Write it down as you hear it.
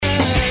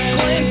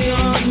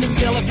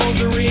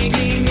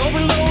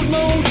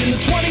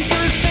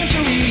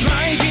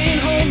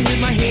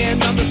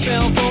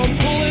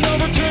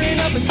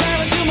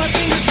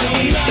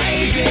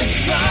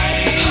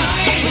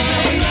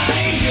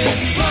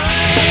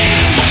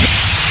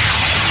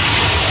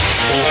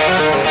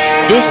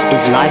This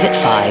is Live at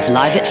 5,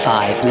 Live at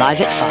 5,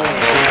 Live at 5.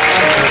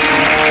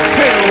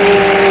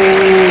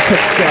 Hey,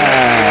 check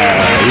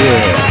that.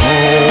 Yeah.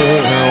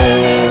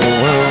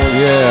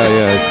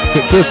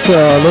 Just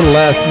a little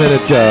last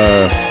minute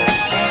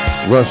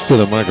rush to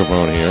the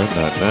microphone here.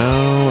 Not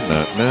now.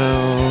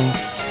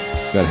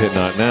 Got to hit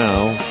not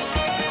now.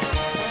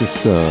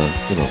 Just,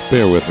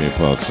 bear with me,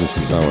 folks. This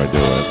is how I do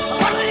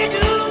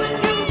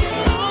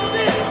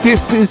it.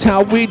 This is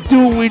how we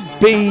do it,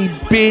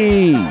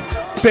 baby.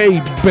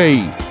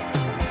 Baby.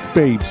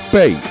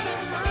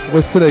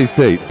 What's today's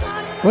date?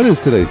 What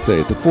is today's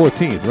date? The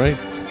 14th, right?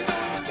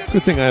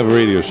 Good thing I have a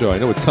radio show. I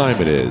know what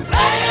time it is.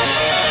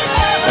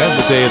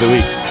 And the day of the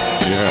week.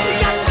 Yeah.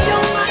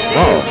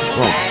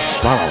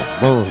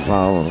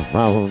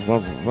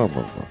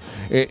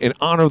 In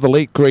honor of the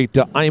late, great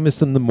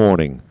Imus in the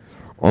morning.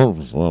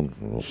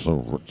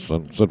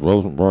 Sid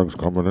Rosenberg's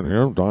coming in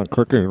here. Don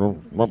Cricky.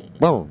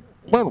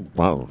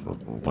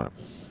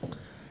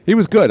 He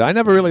was good. I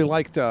never really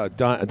liked Don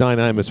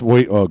Imus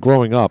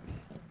growing up.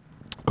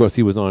 Of course,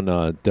 he was on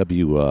was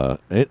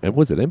it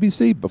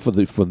NBC? But for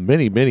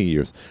many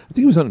years. I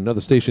think he was on another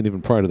station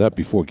even prior to that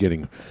before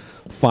getting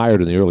fired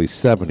in the early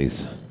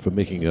 70s for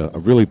making a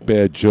really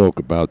bad joke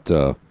about,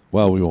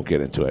 we won't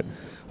get into it.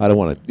 I don't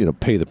want to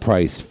pay the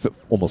price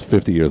almost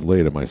 50 years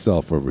later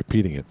myself for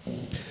repeating it.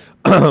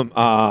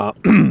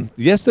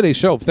 Yesterday's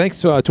show, thanks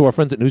to our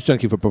friends at News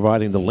Junkie for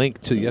providing the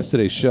link to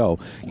yesterday's show.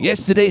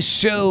 Yesterday's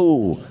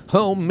show,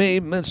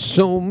 homemade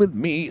with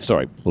me.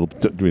 Sorry, a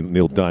little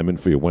Neil Diamond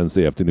for your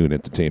Wednesday afternoon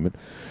entertainment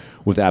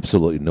with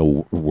absolutely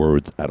no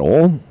words at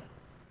all.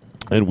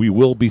 And we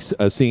will be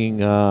seeing,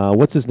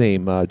 what's his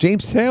name,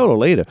 James Taylor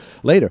later.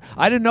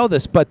 I didn't know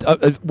this, but,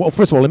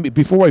 first of all,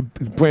 before I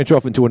branch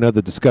off into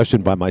another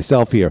discussion by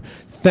myself here,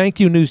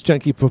 thank you, News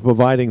Junkie, for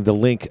providing the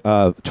link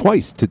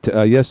twice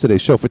to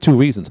yesterday's show for two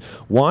reasons.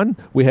 One,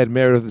 we had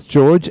Meredith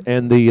George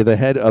and the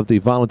head of the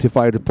Volunteer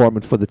Fire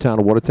Department for the town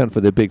of Watertown for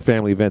their big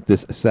family event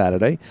this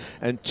Saturday.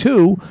 And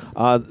two,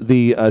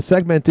 the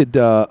segmented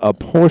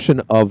portion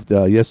of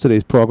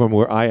yesterday's program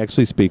where I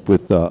actually speak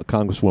with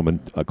Congresswoman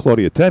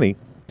Claudia Tenney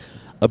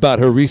about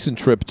her recent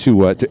trip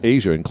to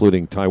Asia,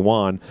 including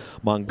Taiwan,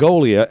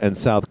 Mongolia, and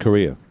South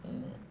Korea.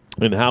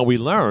 And how we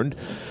learned,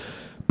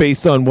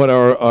 based on what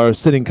our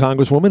sitting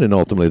Congresswoman and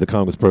ultimately the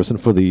Congressperson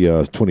for the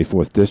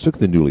 24th District,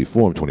 the newly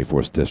formed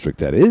 24th District,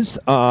 that is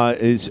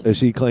as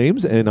she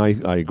claims, and I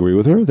agree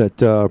with her,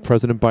 that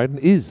President Biden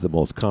is the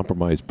most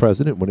compromised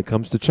president when it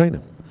comes to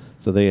China.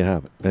 So there you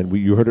have it. And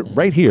you heard it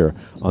right here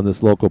on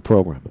this local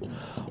program.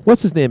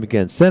 What's his name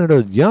again? Senator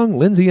Young,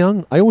 Lindsey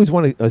Young? I always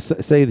want to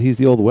say that he's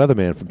the old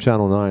weatherman from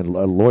Channel 9,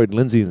 Lloyd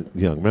Lindsey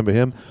Young. Remember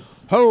him?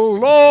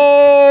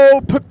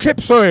 Hello,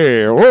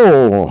 Poughkeepsie.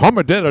 Oh,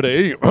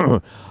 humidity.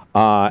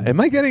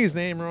 Am I getting his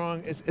name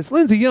wrong? It's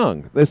Lindsey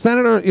Young, the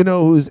senator,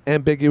 who's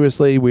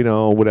ambiguously,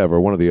 whatever,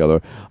 one or the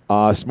other.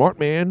 Smart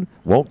man,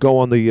 won't go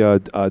on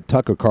the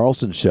Tucker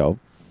Carlson show.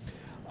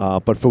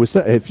 But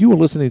if you were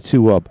listening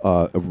to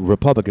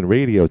Republican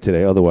radio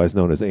today, otherwise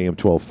known as AM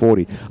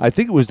 1240, I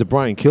think it was the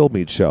Brian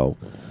Kilmeade show,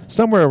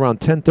 somewhere around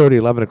 10:30,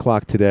 11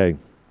 o'clock today.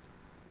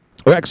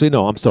 Or actually,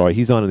 no, I'm sorry,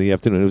 he's on in the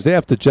afternoon. It was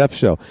after Jeff's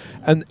show.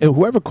 And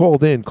whoever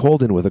called in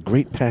with a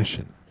great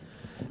passion.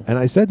 And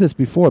I said this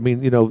before. I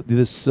mean,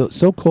 this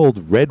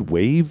so-called red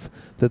wave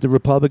that the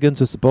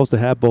Republicans are supposed to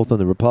have both on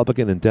the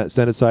Republican and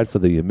Senate side for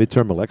the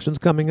midterm elections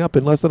coming up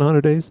in less than 100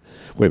 days.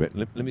 Wait a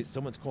minute. Let me.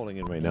 Someone's calling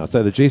in right now. It's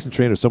either Jason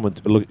Train or someone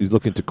is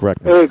looking to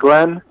correct me. Hey,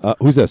 Glenn.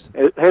 Who's this?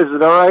 Is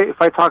it all right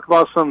if I talk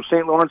about some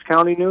St. Lawrence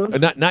County news?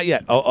 Not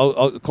yet.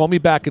 I'll call me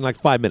back in like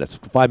 5 minutes.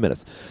 5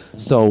 minutes.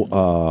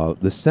 So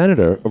the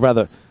senator, or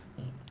rather,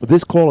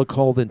 this caller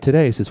called in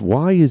today, says,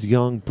 why is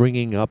Young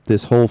bringing up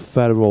this whole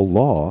federal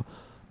law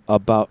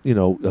about,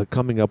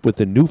 coming up with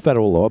a new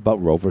federal law about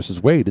Roe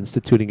versus Wade,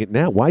 instituting it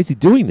now? Why is he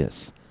doing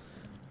this?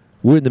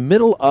 We're in the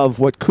middle of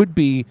what could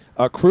be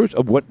a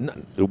crucial, what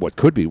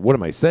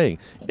am I saying?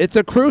 It's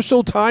a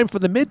crucial time for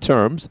the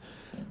midterms,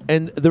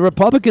 and the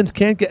Republicans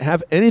can't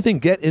have anything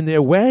get in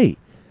their way.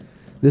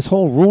 This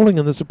whole ruling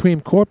in the Supreme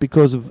Court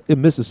because of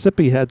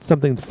Mississippi had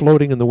something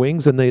floating in the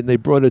wings, and they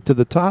brought it to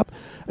the top.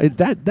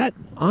 That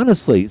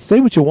honestly,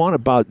 say what you want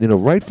about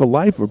right for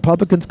life,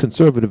 Republicans,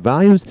 conservative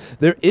values.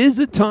 There is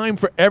a time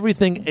for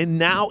everything, and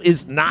now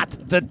is not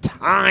the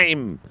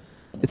time.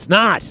 It's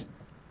not.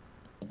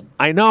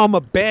 I know I'm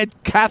a bad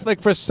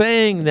Catholic for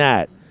saying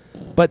that,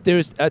 but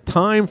there's a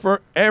time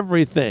for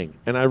everything,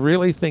 and I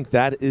really think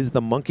that is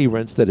the monkey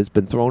wrench that has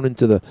been thrown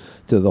into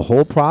the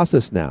whole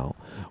process now,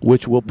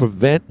 which will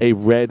prevent a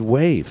red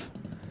wave.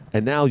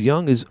 And now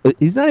Young he's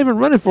not even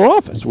running for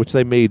office, which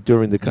they made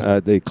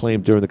they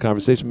claimed during the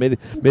conversation, made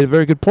a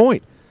very good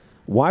point.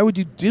 Why would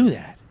you do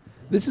that?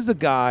 This is a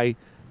guy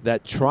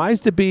that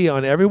tries to be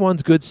on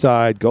everyone's good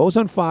side, goes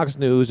on Fox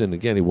News, and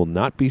again, he will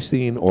not be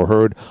seen or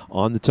heard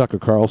on the Tucker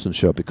Carlson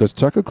show because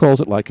Tucker calls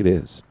it like it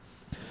is.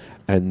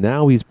 And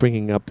now he's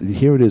bringing up,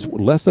 here it is,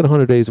 less than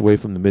 100 days away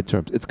from the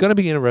midterms. It's going to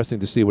be interesting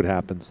to see what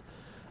happens.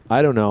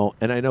 I don't know.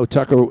 And I know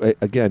Tucker,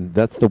 again,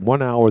 that's the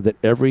 1 hour that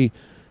every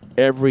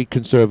every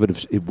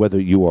conservative, whether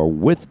you are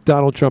with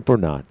Donald Trump or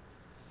not.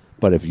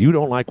 But if you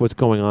don't like what's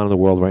going on in the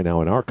world right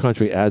now, in our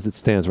country as it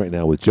stands right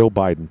now, with Joe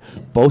Biden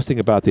boasting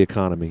about the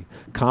economy,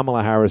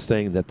 Kamala Harris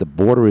saying that the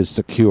border is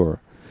secure,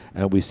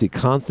 and we see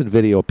constant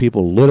video of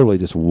people literally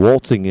just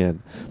waltzing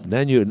in, and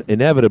then you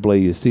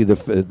see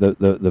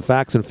the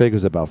facts and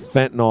figures about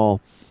fentanyl,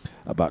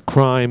 about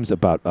crimes,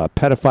 about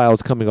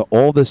pedophiles coming up,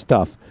 all this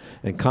stuff.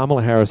 And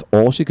Kamala Harris,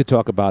 all she could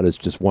talk about is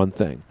just one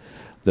thing.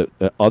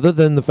 Other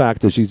than the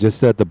fact that she just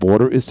said the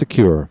border is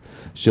secure,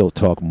 she'll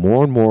talk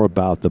more and more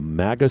about the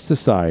MAGA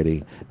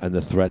society and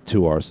the threat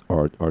to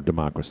our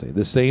democracy.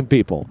 The same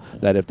people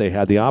that if they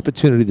had the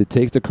opportunity to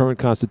take the current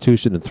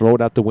Constitution and throw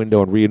it out the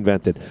window and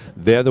reinvent it,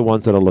 they're the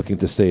ones that are looking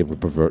to save and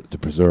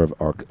preserve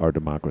our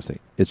democracy.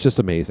 It's just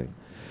amazing.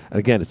 And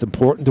again, it's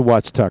important to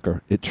watch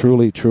Tucker. It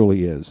truly,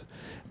 truly is.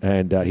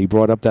 And he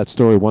brought up that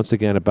story once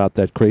again about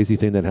that crazy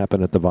thing that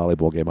happened at the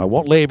volleyball game. I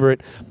won't labor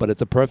it, but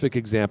it's a perfect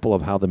example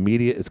of how the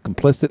media is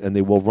complicit and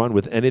they will run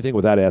with anything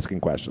without asking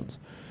questions.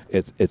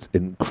 It's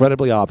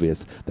incredibly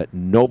obvious that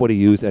nobody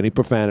used any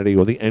profanity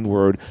or the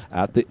N-word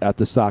at the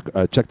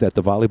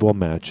volleyball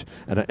match.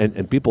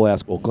 And people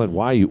ask, well, Glenn,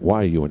 why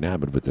are you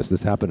enamored with this?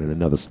 This happened in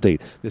another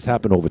state. This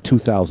happened over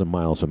 2,000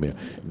 miles from here.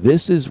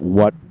 This is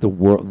what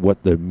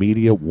the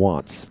media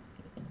wants.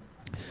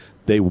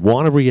 They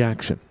want a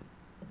reaction.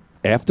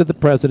 After the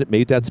president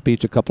made that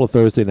speech a couple of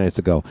Thursday nights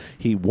ago,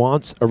 he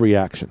wants a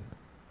reaction.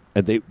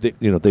 And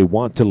they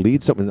want to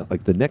lead something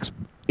like the next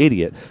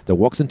idiot that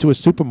walks into a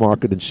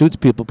supermarket and shoots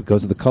people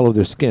because of the color of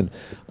their skin.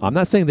 I'm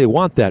not saying they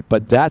want that,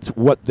 but that's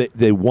what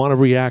they want, a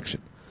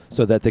reaction,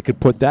 so that they can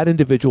put that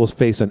individual's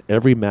face on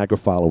every MAGA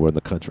follower in the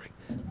country.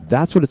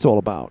 That's what it's all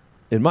about,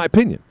 in my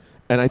opinion.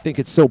 And I think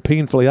it's so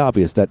painfully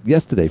obvious that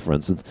yesterday, for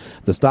instance,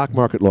 the stock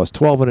market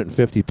lost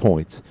 1,250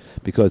 points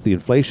because the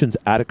inflation's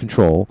out of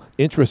control.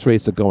 Interest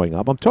rates are going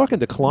up. I'm talking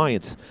to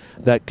clients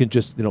that can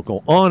just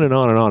go on and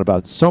on and on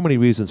about so many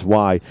reasons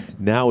why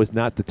now is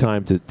not the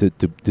time to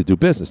do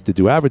business, to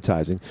do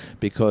advertising,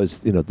 because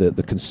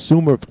the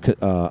consumer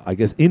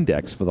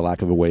index, for the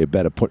lack of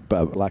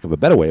a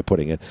better way of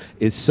putting it,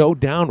 is so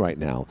down right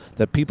now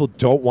that people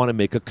don't want to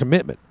make a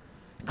commitment.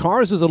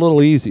 Cars is a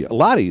lot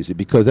easier,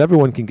 because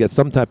everyone can get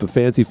some type of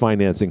fancy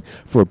financing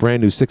for a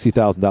brand new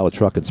 $60,000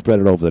 truck and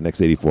spread it over the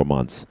next 84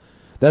 months.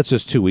 That's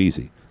just too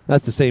easy.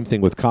 That's the same thing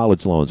with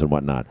college loans and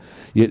whatnot.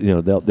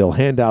 They'll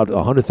hand out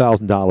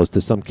 $100,000 to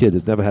some kid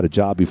who's never had a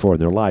job before in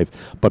their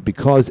life, but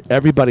because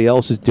everybody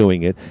else is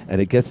doing it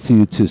and it gets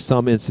you to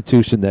some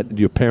institution that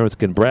your parents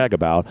can brag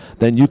about,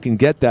 then you can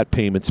get that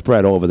payment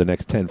spread over the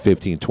next 10,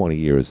 15, 20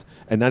 years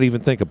and not even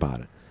think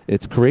about it.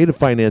 It's creative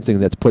financing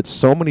that's put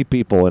so many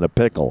people in a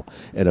pickle,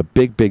 in a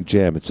big, big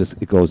jam.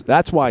 It goes.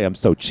 That's why I'm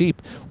so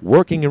cheap.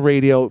 Working in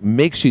radio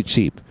makes you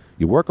cheap.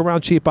 You work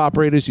around cheap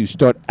operators, you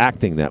start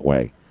acting that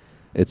way.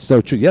 It's so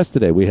true.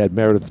 Yesterday we had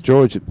Meredith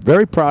George,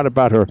 very proud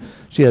about her.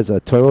 She has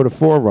a Toyota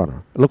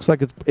 4Runner. It looks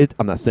like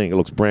I'm not saying it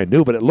looks brand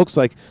new, but it looks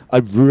like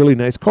a really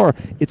nice car.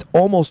 It's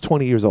almost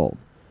 20 years old.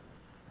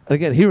 And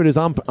again, here it is.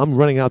 I'm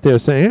running out there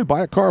saying, hey,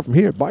 buy a car from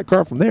here, buy a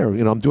car from there.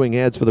 I'm doing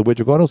ads for the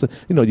Widget Autos.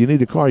 You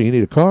need a car, you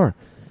need a car.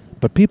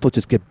 But people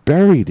just get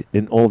buried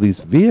in all these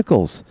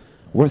vehicles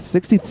worth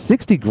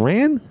 60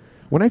 grand.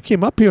 When I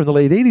came up here in the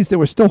late 80s, there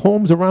were still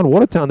homes around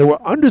Watertown that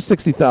were under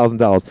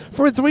 $60,000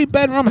 for a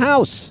 3-bedroom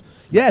house.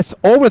 Yes,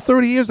 over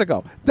 30 years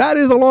ago. That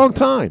is a long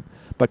time.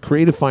 But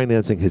creative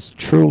financing has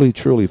truly,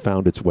 truly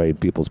found its way in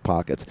people's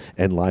pockets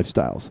and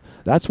lifestyles.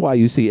 That's why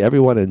you see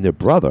everyone and their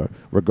brother,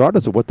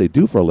 regardless of what they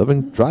do for a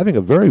living, driving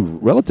a very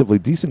relatively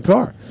decent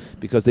car,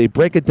 because they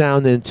break it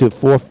down into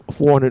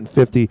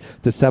 $450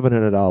 to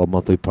 $700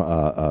 monthly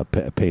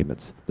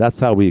payments. That's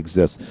how we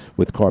exist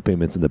with car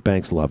payments, and the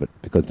banks love it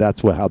because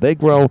that's how they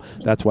grow.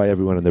 That's why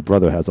everyone and their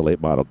brother has a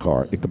late model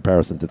car. In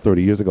comparison to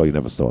 30 years ago, you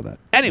never saw that.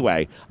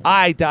 Anyway,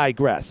 I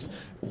digress.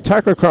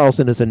 Tucker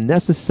Carlson is a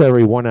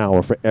necessary 1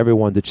 hour for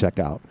everyone to check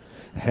out.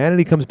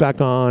 Hannity comes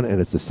back on, and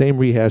it's the same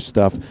rehash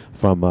stuff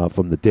from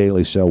The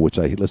Daily Show, which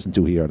I listen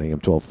to here on AM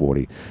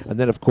 1240. And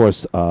then, of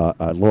course,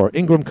 Laura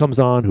Ingraham comes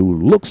on, who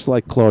looks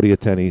like Claudia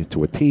Tenney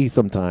to a T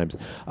sometimes.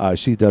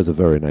 She does a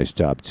very nice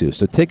job, too.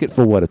 So take it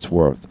for what it's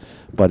worth.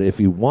 But if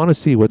you want to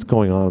see what's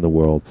going on in the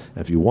world,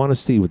 if you want to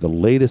see what the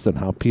latest on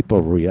how people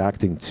are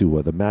reacting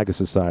to the MAGA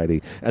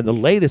society, and the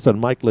latest on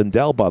Mike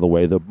Lindell, by the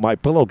way, the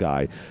MyPillow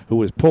guy, who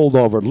was pulled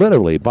over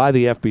literally by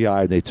the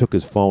FBI, and they took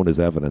his phone as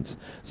evidence.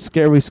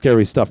 Scary,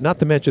 scary stuff. Not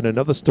to mention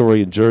another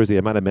story in Jersey.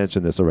 I might have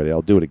mentioned this already.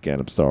 I'll do it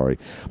again. I'm sorry.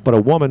 But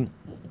a woman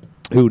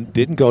who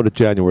didn't go to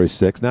January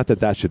 6th, not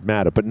that should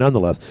matter, but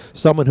nonetheless,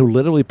 someone who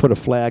literally put a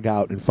flag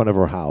out in front of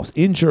her house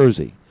in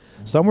Jersey,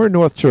 somewhere in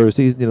North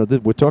Jersey,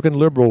 we're talking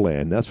liberal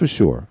land, that's for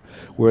sure,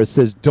 where it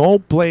says,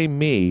 don't blame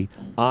me,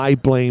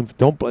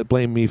 don't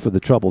blame me for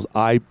the troubles,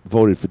 I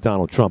voted for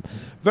Donald Trump.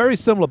 Very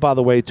similar, by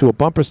the way, to a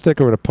bumper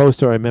sticker and a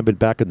poster I remembered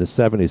back in the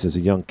 70s as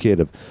a young kid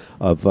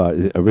of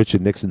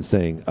Richard Nixon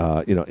saying,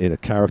 in a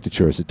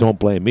caricature, said, don't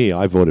blame me,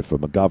 I voted for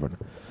McGovern.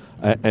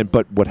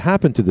 But what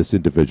happened to this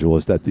individual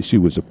is that she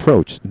was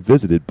approached and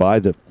visited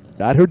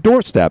at her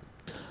doorstep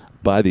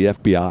by the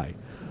FBI,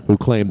 who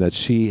claimed that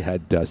she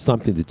had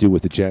something to do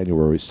with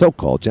the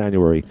so-called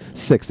January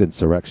 6th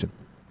insurrection.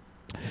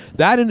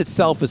 That in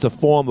itself is a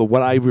form of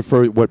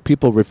what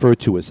people refer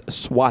to as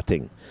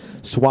swatting.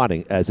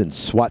 Swatting, as in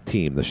SWAT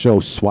team, the show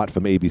SWAT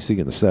from ABC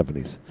in the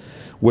 70s,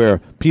 where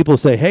people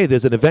say, hey,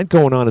 there's an event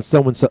going on in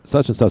such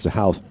and such a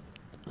house.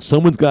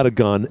 Someone's got a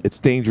gun. It's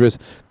dangerous.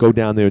 Go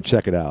down there and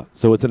check it out.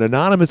 So it's an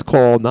anonymous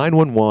call,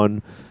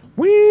 911,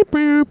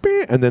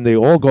 and then they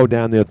all go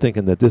down there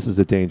thinking that this is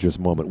a dangerous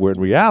moment, where in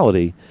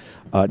reality,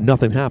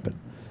 nothing happened.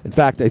 In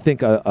fact, I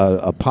think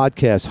a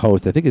podcast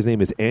host, I think his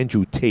name is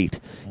Andrew Tate.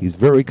 He's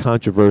very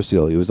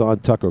controversial. He was on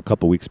Tucker a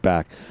couple weeks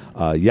back.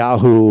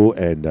 Yahoo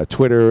and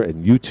Twitter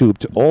and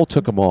YouTube all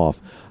took him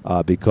off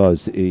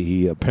because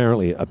he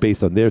apparently,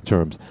 based on their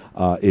terms,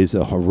 is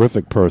a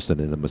horrific person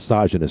in a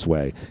misogynist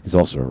way. He's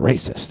also a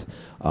racist.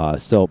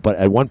 But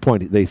at one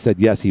point they said,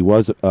 yes, he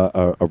was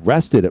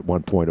arrested at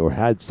one point or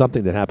had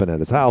something that happened at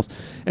his house,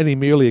 and he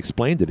merely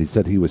explained it. He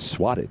said he was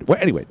swatted. Well,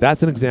 anyway,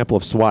 that's an example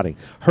of swatting.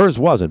 Hers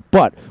wasn't.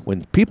 But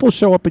when people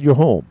show up at your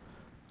home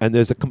and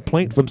there's a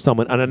complaint from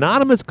someone, an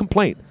anonymous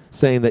complaint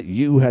saying that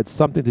you had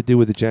something to do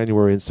with the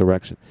January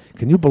insurrection,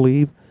 can you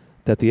believe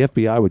that the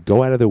FBI would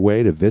go out of their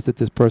way to visit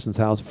this person's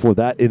house for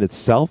that in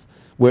itself,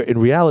 where in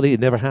reality it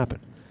never happened?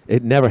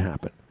 It never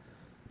happened.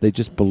 They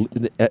just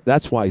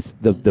that's why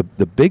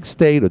the big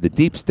state or the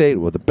deep state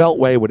or the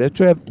beltway,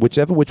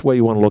 whichever which way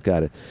you want to look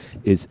at it,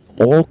 is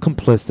all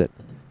complicit.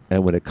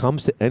 And when it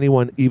comes to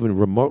anyone even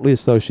remotely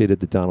associated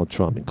to Donald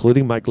Trump,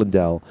 including Mike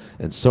Lindell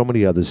and so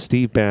many others,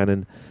 Steve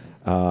Bannon,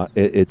 we are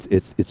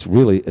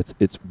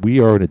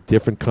in a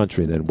different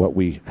country than what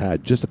we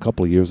had just a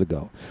couple of years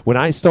ago. When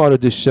I started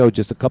this show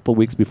just a couple of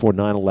weeks before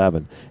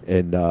 9/11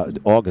 in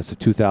August of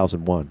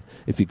 2001.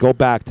 If you go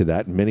back to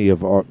that, and many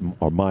of are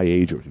my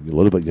age or a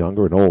little bit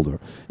younger and older,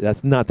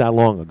 that's not that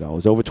long ago. It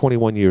was over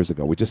 21 years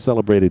ago. We just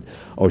celebrated,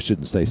 or I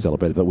shouldn't say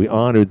celebrated, but we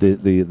honored the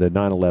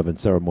 9/11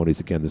 ceremonies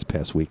again this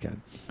past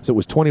weekend. So it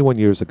was 21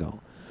 years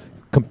ago.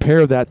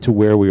 Compare that to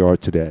where we are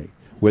today,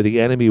 where the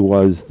enemy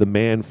was the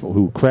men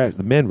who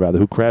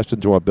crashed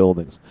into our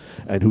buildings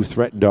and who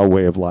threatened our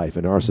way of life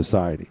and our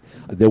society.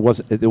 There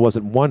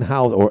wasn't one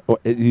house, or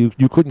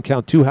you couldn't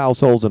count two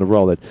households in a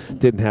row that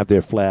didn't have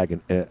their flag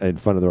in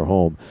front of their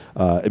home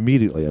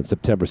immediately on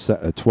September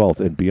 12th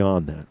and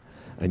beyond that.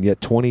 And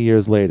yet 20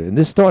 years later, and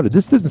this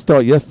didn't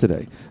start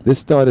yesterday. This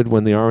started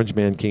when the Orange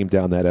Man came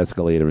down that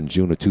escalator in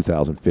June of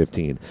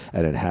 2015,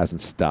 and it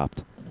hasn't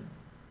stopped.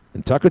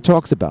 And Tucker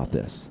talks about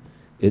this.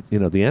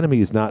 The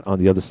enemy is not on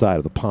the other side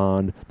of the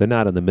pond. They're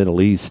not in the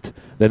Middle East.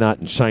 They're not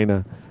in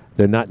China.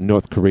 They're not in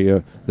North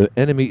Korea. The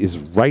enemy is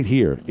right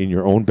here in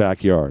your own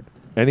backyard.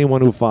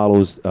 Anyone who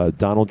follows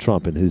Donald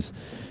Trump and his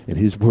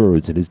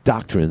words and his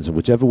doctrines,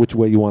 whichever which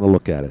way you want to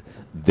look at it,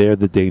 they're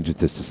the danger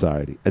to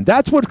society. And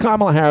that's what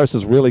Kamala Harris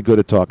is really good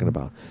at talking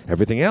about.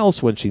 Everything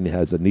else, when she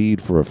has a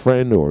need for a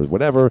friend or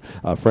whatever,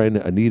 a friend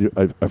in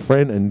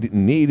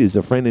need is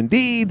a friend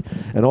indeed,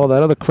 and all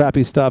that other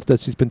crappy stuff that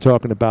she's been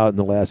talking about in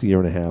the last year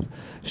and a half,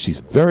 she's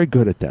very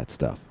good at that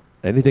stuff.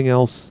 Anything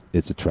else,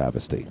 it's a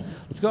travesty.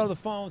 Let's go to the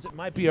phones. It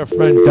might be our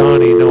friend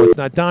Donnie. No, it's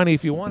not. Donnie,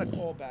 if you want to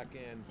call back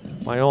in,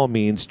 by all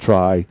means,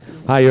 try.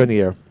 Hi, you're in the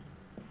air.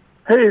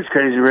 Hey, it's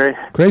Crazy Ray.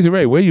 Crazy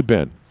Ray, where you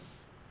been?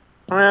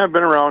 I've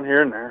been around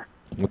here and there.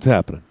 What's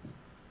happening?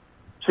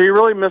 So you're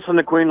really missing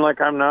the Queen like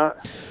I'm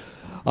not?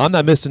 I'm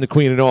not missing the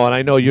Queen at all, and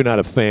I know you're not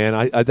a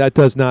fan. That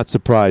does not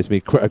surprise me.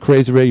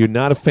 Crazy Ray, you're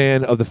not a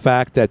fan of the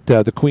fact that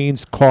the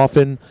Queen's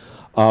coffin,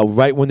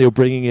 right when they were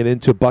bringing it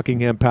into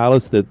Buckingham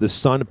Palace, the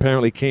sun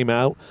apparently came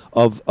out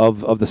of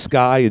the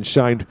sky and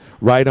shined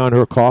right on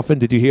her coffin.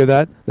 Did you hear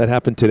that? That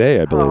happened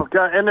today, I believe. Oh,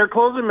 God. And they're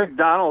closing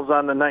McDonald's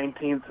on the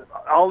 19th.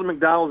 All the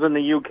McDonald's in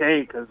the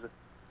UK because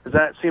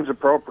that seems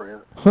appropriate.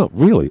 Huh,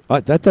 really?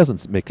 That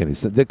doesn't make any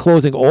sense. They're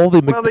closing all the...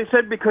 Well, they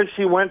said because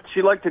she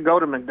liked to go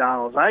to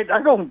McDonald's. I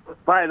don't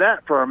buy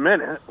that for a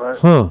minute, but...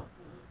 Huh.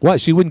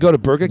 What, she wouldn't go to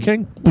Burger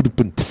King?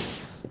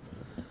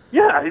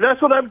 Yeah, that's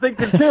what I'm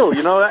thinking too.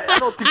 I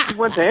don't think she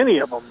went to any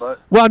of them,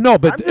 but... Well, no,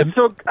 but...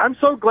 I'm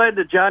so glad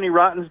that Johnny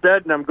Rotten's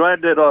dead, and I'm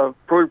glad that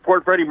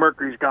poor Freddie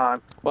Mercury's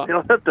gone. Well, you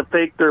don't have to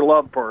fake their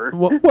love for her.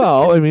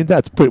 Well, I mean,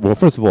 that's pretty... Well,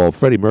 first of all,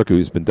 Freddie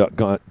Mercury's been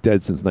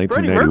dead since 1991.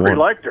 Freddie Mercury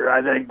liked her,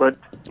 I think, but...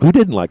 Who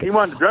didn't like it? He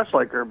wanted to dress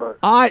like her, but...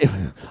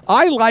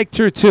 I liked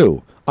her,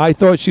 too. I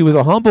thought she was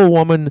a humble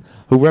woman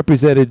who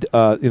represented,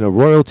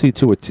 royalty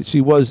to it.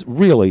 She was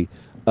really...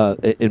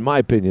 in my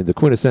opinion, the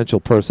quintessential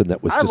person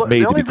that was just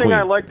made to be queen. The only thing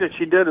I liked that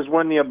she did is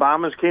when the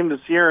Obamas came to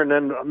see her, and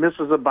then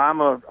Mrs.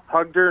 Obama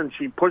hugged her, and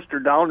she pushed her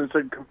down and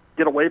said,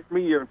 "Get away from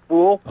me, you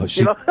fool!" Oh,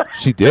 she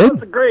did? That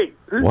was great.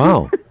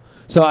 Wow.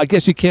 So I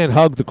guess you can't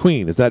hug the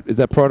queen. Is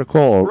that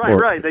protocol?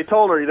 Right. They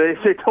told her.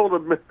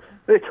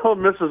 They told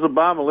Mrs.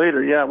 Obama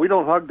later. Yeah, we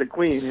don't hug the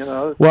queen.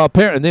 Well,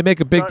 apparently they make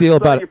a big deal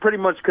about it. You pretty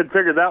much could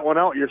figure that one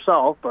out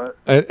yourself, but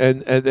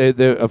and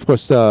they, of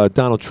course,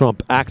 Donald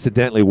Trump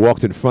accidentally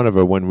walked in front of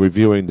her when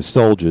reviewing the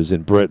soldiers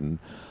in Britain.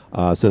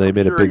 So they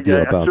made a big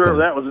deal about that. I'm sure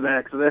that was an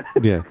accident.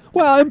 Yeah.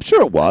 Well, I'm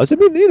sure it was. I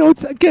mean,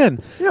 it's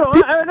again.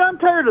 I'm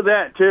tired of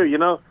that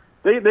too.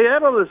 They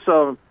had all this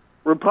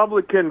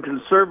Republican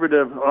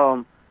conservative,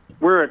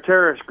 we're a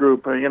terrorist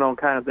group, kind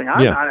of thing.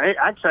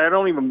 I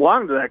don't even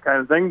belong to that kind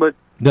of thing, but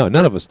No,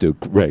 none of us do,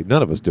 Ray.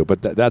 None of us do.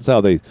 But that's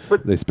how they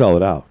spell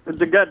it out.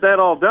 they got that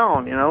all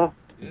down, Yeah,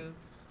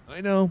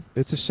 I know.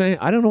 It's a shame.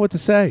 I don't know what to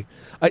say.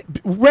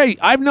 Ray,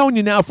 I've known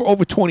you now for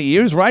over 20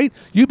 years, right?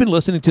 You've been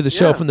listening to the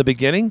show from the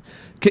beginning.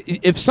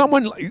 If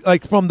someone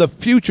like from the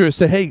future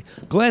said, hey,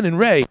 Glenn and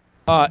Ray,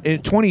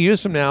 in 20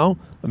 years from now,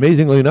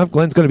 amazingly enough,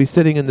 Glenn's going to be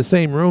sitting in the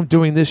same room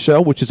doing this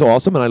show, which is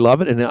awesome, and I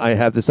love it, and I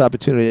have this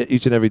opportunity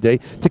each and every day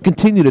to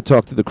continue to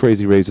talk to the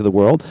crazy Rays of the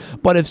world.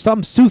 But if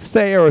some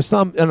soothsayer or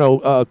some,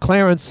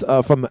 Clarence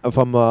from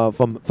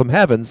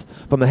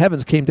the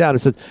heavens came down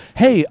and said,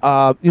 hey,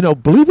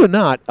 believe it or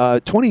not,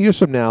 20 years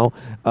from now,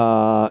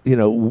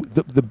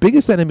 the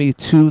biggest enemy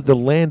to the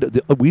land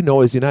that we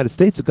know as the United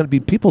States is going to be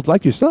people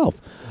like yourself,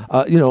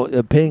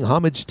 paying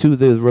homage to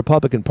the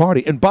Republican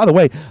Party. And by the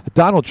way,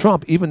 Donald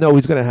Trump, even though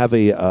he's going to have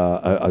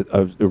a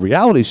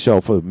reality show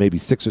for maybe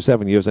 6 or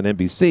 7 years on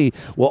NBC,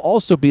 will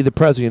also be the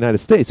president of the United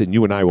States. And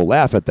you and I will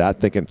laugh at that,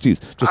 thinking, geez,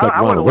 just like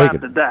Ronald Reagan. I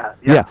would have laughed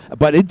at that. Yeah,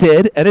 but it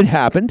did, and it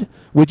happened.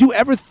 Would you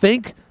ever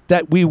think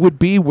that we would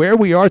be where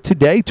we are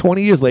today,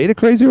 20 years later,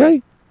 Crazy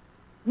Ray?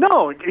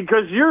 No,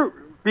 because you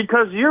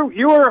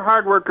are a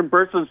hardworking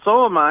person.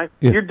 So am I.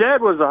 Yeah. Your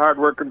dad was a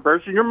hardworking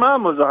person. Your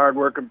mom was a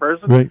hardworking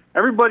person. Right.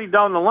 Everybody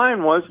down the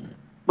line was,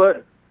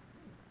 but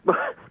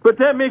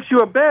that makes you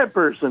a bad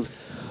person.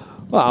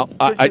 Well,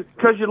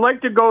 because you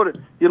like to go to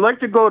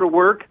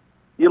work,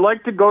 you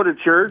like to go to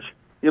church,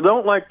 you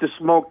don't like to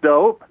smoke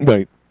dope,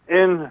 right,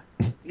 and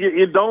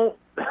you don't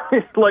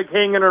like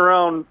hanging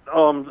around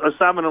a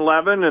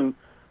 7-Eleven and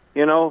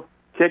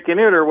kicking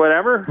it or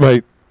whatever.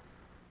 Right.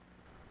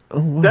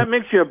 Oh, wow. That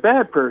makes you a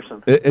bad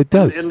person. It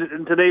does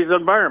in today's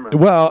environment.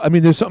 Well,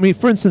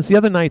 for instance, the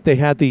other night they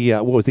had the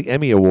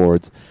Emmy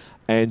Awards,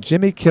 and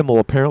Jimmy Kimmel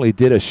apparently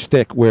did a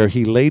shtick where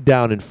he laid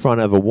down in front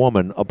of a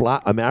woman,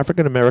 an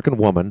African American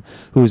woman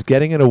who was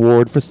getting an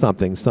award for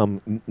something,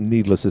 some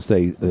needless to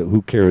say,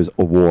 who cares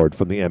award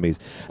from the Emmys,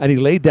 and he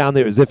laid down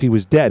there as if he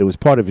was dead. It was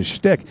part of his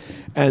shtick,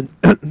 and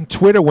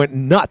Twitter went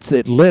nuts.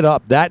 It lit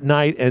up that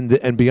night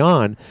and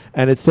beyond,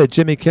 and it said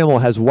Jimmy Kimmel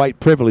has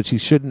white privilege. He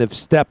shouldn't have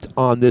stepped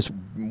on this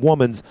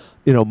woman's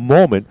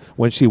moment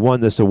when she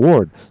won this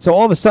award. So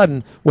all of a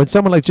sudden, when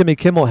someone like Jimmy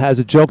Kimmel has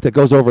a joke that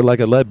goes over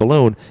like a lead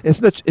balloon, it's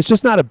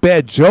just not a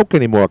bad joke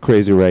anymore,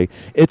 Crazy Ray.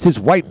 It's his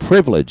white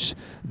privilege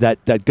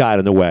that got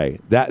in the way.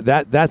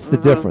 That's the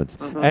difference.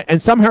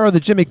 And somehow or other,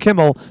 Jimmy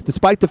Kimmel,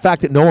 despite the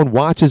fact that no one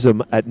watches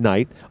him at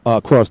night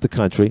across the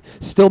country,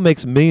 still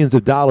makes millions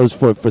of dollars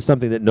for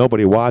something that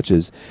nobody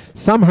watches.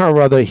 Somehow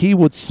or other, he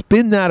would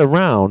spin that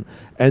around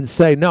and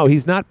say, no,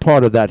 he's not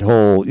part of that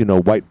whole,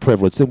 white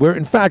privilege. And where,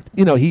 in fact,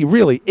 he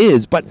really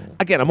is. But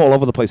again, I'm all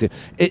over the place here.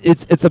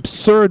 It's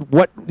absurd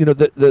what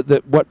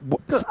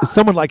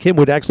someone like him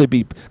would actually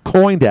be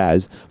coined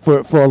as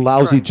for a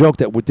lousy joke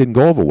that didn't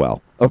go over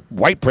well.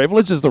 White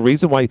privilege is the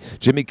reason why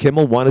Jimmy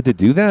Kimmel wanted to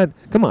do that?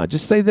 Come on,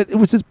 just say that it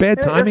was just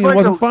bad timing and it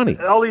wasn't funny.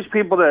 All these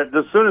people that,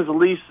 as soon as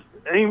Elise,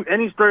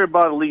 any story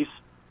about Elise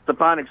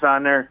Stefanik's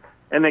on there,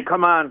 and they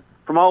come on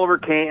from all over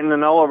Canton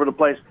and all over the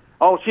place,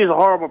 oh, she's a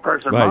horrible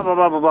person, right. blah, blah,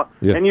 blah, blah, blah.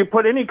 Yeah. And you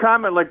put any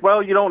comment like,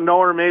 well, you don't know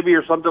her maybe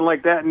or something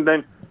like that, and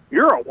then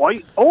you're a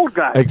white old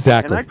guy.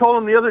 Exactly. And I told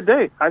him the other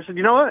day, I said,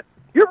 you know what?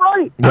 You're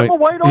right. Right. I'm a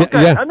white old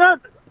guy. Yeah.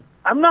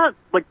 I'm not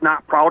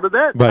not proud of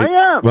that. Right.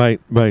 I am. Right.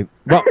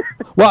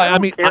 Well, I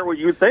mean, care what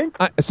you think.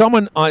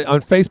 Someone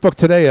on Facebook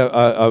today,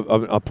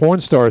 a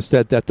porn star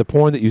said that the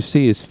porn that you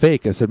see is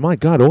fake. I said, my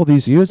God, all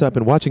these years I've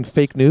been watching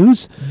fake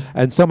news,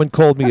 and someone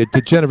called me a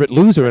degenerate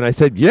loser, and I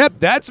said, yep,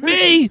 that's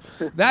me.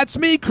 That's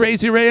me,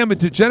 Crazy Ray. I'm a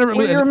degenerate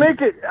loser.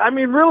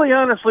 Really,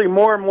 honestly,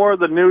 more and more of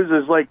the news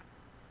is like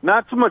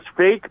not so much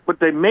fake, but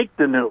they make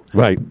the news.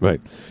 Right.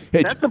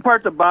 Hey, that's the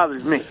part that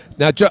bothers me.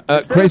 Now,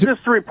 Crazy,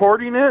 just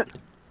reporting it.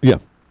 Yeah.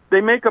 They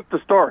make up the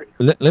story.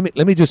 Let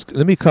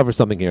me cover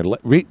something here.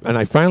 And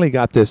I finally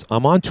got this.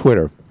 I'm on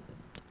Twitter,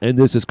 and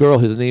there's this girl.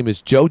 His name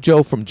is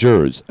JoJo from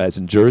Jersey, as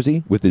in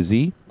Jersey with a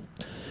Z.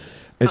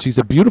 And she's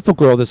a beautiful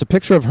girl. There's a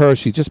picture of her.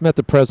 She just met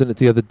the president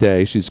the other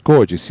day. She's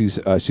gorgeous. She's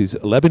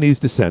Lebanese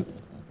descent,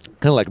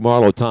 kind of like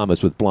Marlo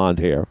Thomas with blonde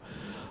hair.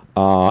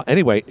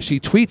 Anyway, she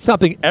tweets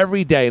something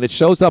every day, and it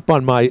shows up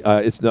on my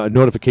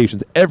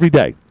notifications every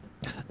day.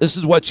 This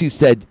is what she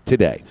said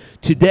today.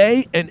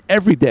 Today and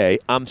every day,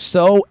 I'm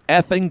so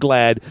effing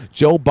glad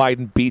Joe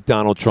Biden beat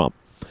Donald Trump.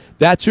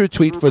 That's her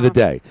tweet for the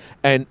day.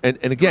 And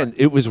again,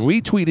 it was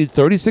retweeted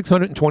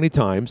 3,620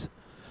 times,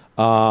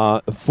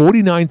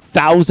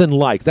 49,000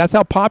 likes. That's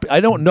how popular.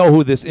 I don't know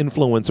who this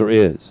influencer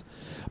is.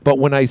 But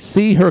when I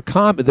see her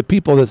comment, the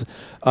people,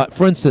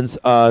 for instance,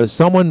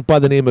 someone by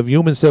the name of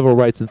Human Civil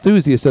Rights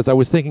Enthusiast says, I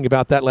was thinking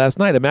about that last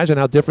night. Imagine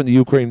how different the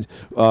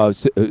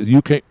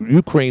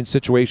Ukraine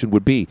situation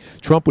would be.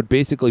 Trump would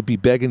basically be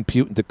begging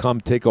Putin to come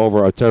take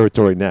over our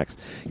territory next.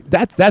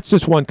 That's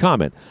just one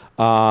comment.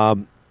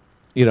 It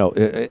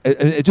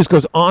just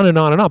goes on and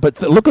on and on.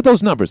 But look at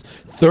those numbers.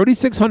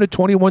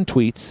 3,621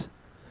 tweets.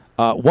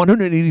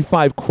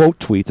 185 quote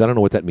tweets. I don't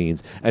know what that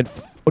means. And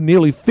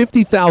nearly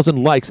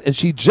 50,000 likes, and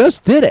she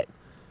just did it.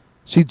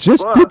 She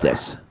just Well, did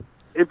this.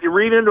 If you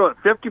read into it,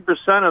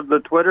 50% of the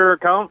Twitter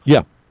accounts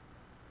Yeah.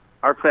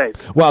 are fake.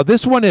 Well,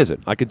 this one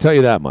isn't. I can tell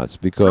you that much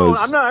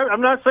because. No,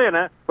 I'm not saying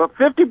that. But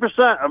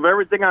 50% of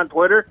everything on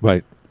Twitter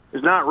Right.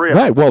 is not real.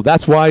 Right. Well,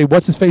 that's why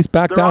what's his face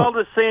backed They're out. all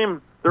the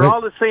same. They're Right.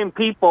 all the same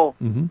people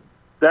Mhm.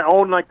 that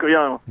own I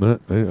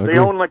they agree.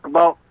 own like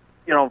about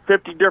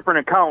 50 different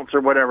accounts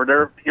or whatever.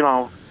 They're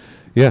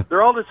Yeah.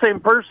 they're all the same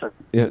person.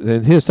 Yeah,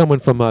 and here's someone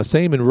from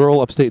same in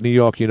rural upstate New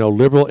York.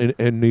 Liberal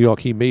in New York,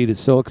 he made it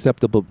so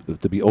acceptable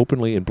to be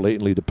openly and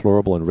blatantly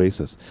deplorable and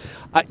racist.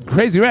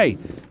 Crazy Ray,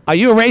 are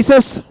you a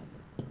racist?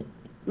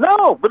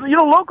 No, but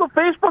local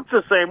Facebook's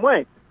the same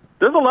way.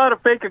 There's a lot of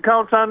fake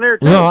accounts on there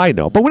too. No, I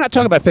know, but we're not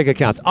talking about fake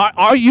accounts.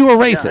 Are you a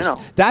racist? know.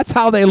 That's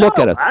how they look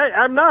No, at us.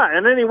 I'm not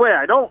in any way.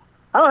 I don't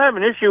have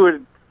an issue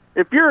with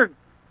if you're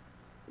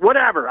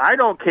whatever. I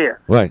don't care.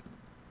 Right.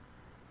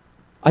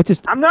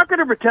 I'm not going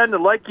to pretend to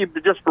like you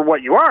just for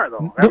what you are,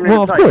 though.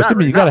 Well, of it's course. not I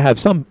mean, you right got to now. have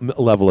some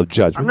level of I'm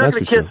judgment. not That's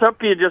going for to kiss sure. up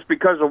to you just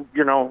because of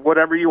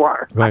whatever you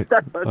are. Right.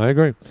 I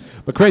agree.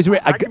 But Crazy Ray,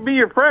 I can be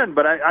your friend,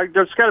 but I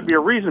there's got to be a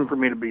reason for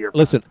me to be your friend.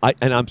 listen,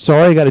 and I'm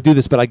sorry I got to do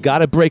this, but I got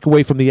to break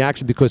away from the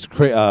action because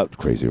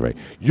Crazy Ray,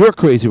 you're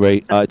Crazy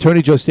Ray.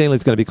 Attorney Joe Stanley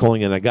is going to be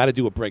calling in. I got to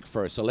do a break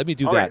first, so let me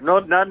do All that. right, no,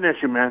 not an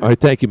issue, man. All right,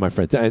 thank you, my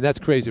friend. And that's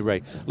Crazy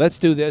Ray. Let's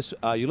do this.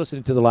 You're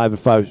listening to the Live at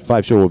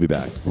 5 show. We'll be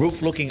back.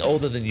 Roof looking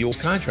older than you.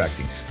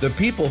 Contracting. The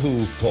people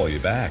who call you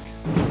back.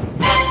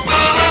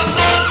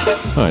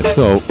 All right,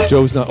 so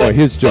Joe's not. Oh,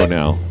 here's Joe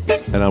now,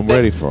 and I'm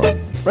ready for him.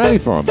 Ready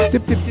for him.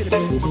 Dip, dip, dip.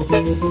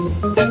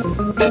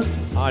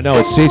 No,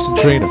 it's Jason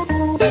Trina.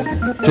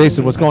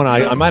 Jason, what's going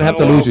on? I might have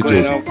to lose you,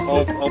 Jason.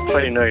 I'll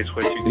play nice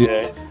with you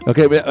today.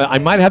 Okay, but I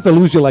might have to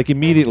lose you like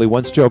immediately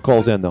once Joe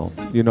calls in, though.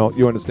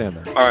 You understand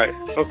that. All right.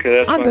 Okay,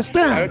 that's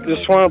Understand. fine. I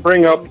just want to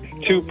bring up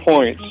 2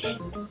 points.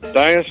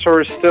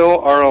 Dinosaurs still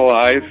are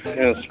alive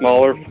in a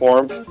smaller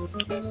form,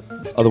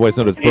 Otherwise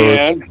known as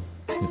birds.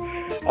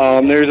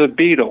 and there's a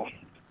beetle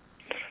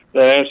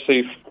that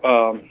actually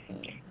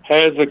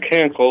has the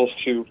chemicals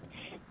to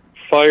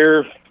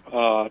fire,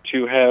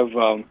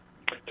 to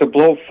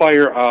blow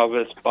fire out of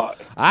its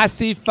butt. I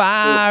see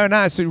fire and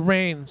I see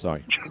rain.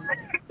 Sorry.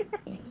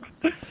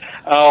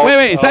 I'll-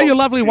 Wait. Is that I'll your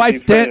lovely be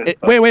wife? defended.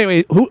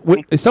 Wait. Who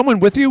is someone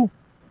with you?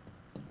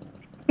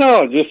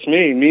 No, just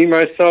me,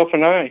 myself,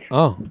 and I.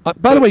 Oh,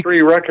 by the way,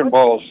 3 wrecking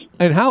balls.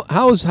 and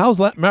how's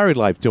married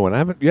life doing?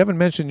 You haven't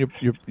mentioned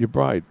your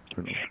bride.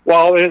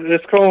 Well,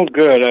 it's going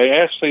good.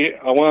 I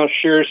want to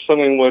share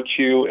something with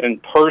you in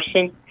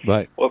person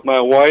Right. with my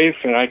wife,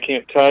 and I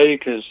can't tell you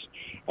because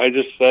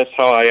that's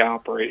how I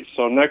operate.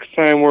 So next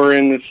time we're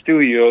in the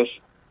studios,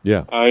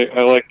 Yeah. I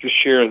like to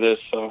share this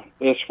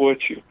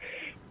with you.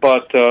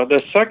 But the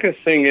second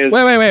thing is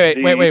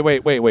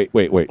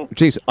Wait.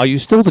 Jason, are you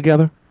still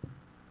together?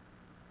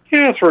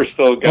 Yes, we're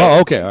still good. Oh,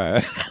 okay. All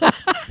right.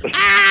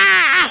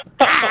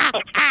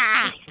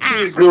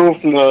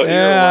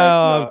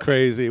 I'm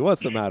crazy.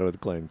 What's the matter with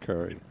Glenn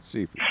Curry?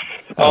 Gee.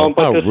 But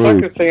how the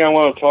rude. second thing I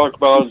want to talk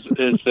about is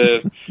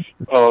the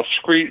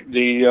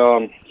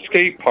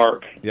skate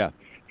park. Yeah.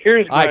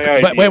 Here's my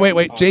idea.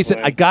 Wait, Jason,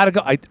 I gotta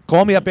go.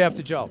 Call me up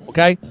after Joe,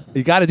 okay?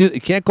 You gotta do.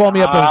 You can't call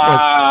me up. Okay.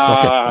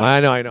 I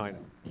know.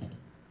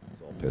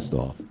 He's all pissed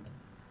off.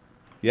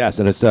 Yes,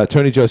 and it's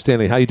Attorney Joe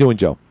Stanley. How you doing,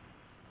 Joe?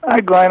 Hi,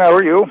 Glenn. How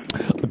are you?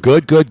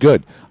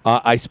 Good.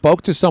 I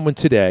spoke to someone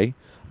today.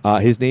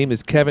 His name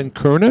is Kevin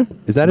Kerner.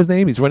 Is that his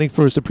name? He's running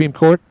for Supreme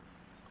Court.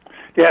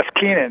 Yes,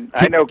 Keenan.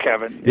 I know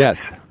Kevin.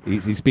 Yes. He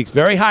speaks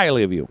very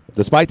highly of you,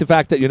 despite the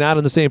fact that you're not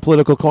on the same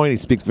political coin. He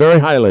speaks very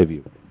highly of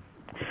you.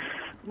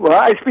 Well,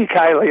 I speak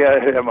highly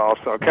of him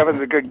also.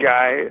 Kevin's a good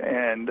guy,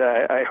 and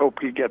I hope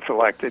he gets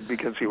elected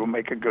because he will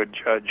make a good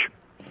judge.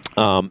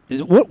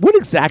 What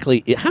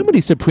exactly? How many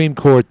Supreme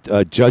Court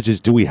judges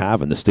do we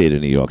have in the state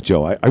of New York,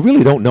 Joe? I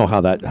really don't know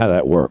how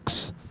that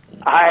works.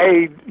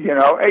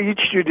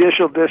 Each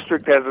judicial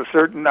district has a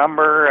certain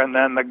number, and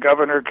then the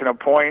governor can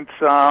appoint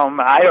some.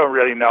 I don't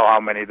really know how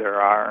many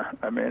there are.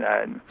 I mean,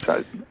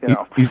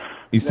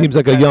 he seems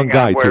like a young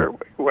guy too.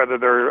 Whether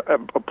they're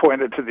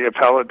appointed to the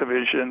appellate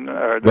division,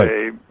 or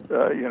Right.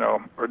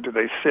 or do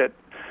they sit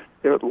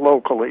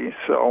locally?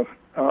 So,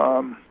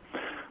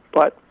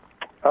 but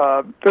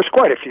there's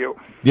quite a few.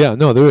 Yeah,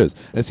 no, there is.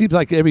 And it seems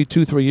like every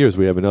 2-3 years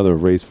we have another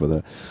race for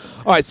that.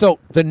 All right, so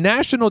the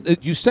national,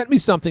 you sent me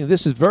something.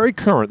 This is very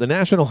current. The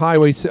National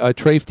Highway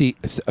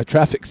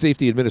Traffic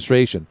Safety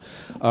Administration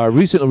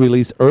recently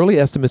released early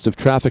estimates of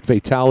traffic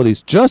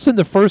fatalities just in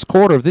the first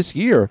quarter of this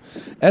year.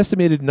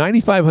 Estimated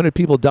 9,500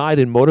 people died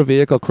in motor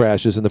vehicle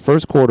crashes in the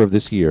first quarter of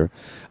this year,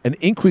 an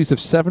increase of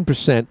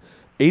 7%.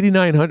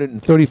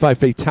 8,935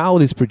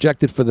 fatalities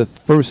projected for the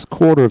first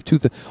quarter of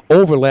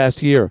over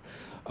last year.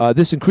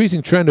 This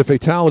increasing trend of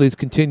fatalities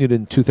continued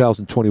in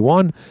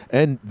 2021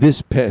 and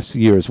this past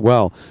year as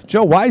well.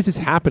 Joe, why is this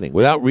happening?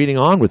 Without reading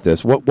on with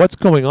this, what's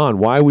going on?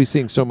 Why are we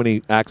seeing so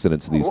many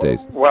accidents these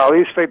days? Well,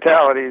 these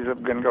fatalities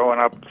have been going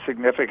up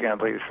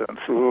significantly since,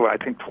 I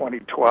think,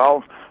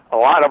 2012. A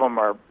lot of them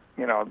are,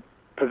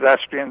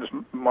 pedestrians,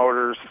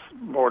 motor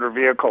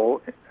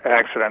vehicle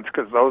accidents,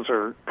 because those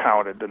are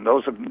counted, and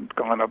those have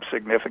gone up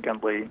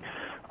significantly.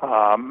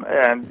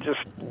 And just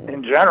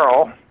in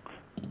general,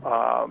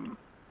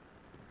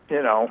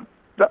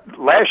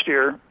 last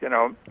year,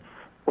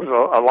 was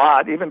a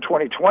lot. Even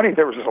 2020,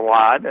 there was a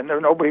lot, and no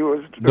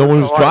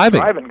one was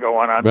driving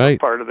going on for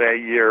part of that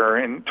year.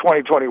 In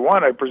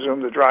 2021, I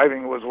presume the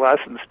driving was less,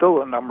 and still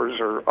the numbers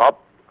are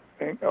up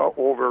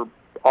over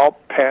all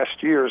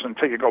past years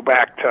until you go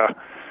back to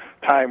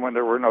time when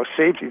there were no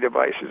safety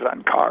devices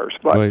on cars.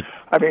 But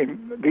I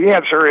mean, the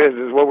answer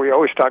is what we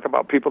always talk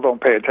about: people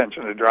don't pay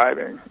attention to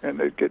driving,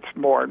 and it gets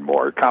more and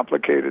more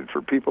complicated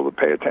for people to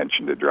pay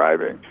attention to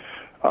driving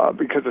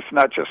because it's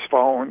not just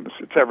phones;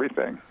 it's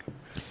everything.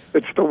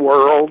 It's the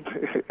world.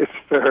 It's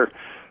their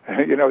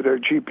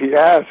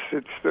GPS.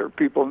 It's their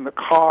people in the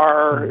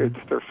car. It's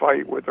their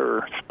fight with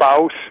their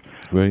spouse.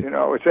 Right.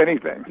 It's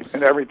anything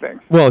and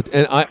everything. Well,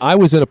 and I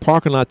was in a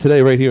parking lot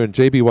today right here in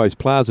J.B. Wise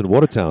Plaza in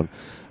Watertown,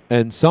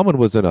 and someone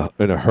was in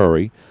a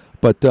hurry,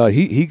 but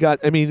he got.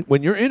 I mean,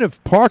 when you're in a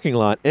parking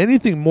lot,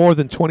 anything more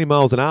than 20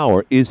 miles an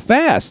hour is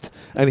fast,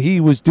 and he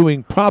was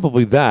doing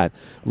probably that,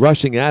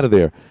 rushing out of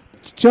there.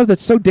 Joe,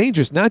 that's so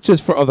dangerous, not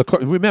just for other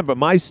cars. Remember,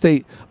 my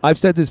state, I've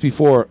said this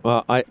before,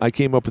 I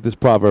came up with this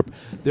proverb,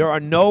 there are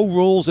no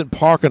rules in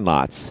parking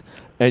lots,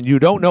 and you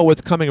don't know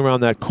what's coming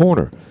around that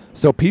corner.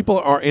 So people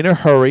are in a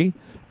hurry,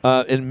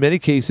 in many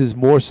cases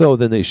more so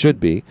than they should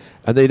be,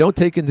 and they don't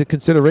take into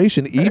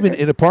consideration, even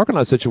in a parking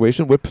lot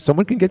situation, where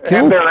someone can get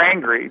killed. And they're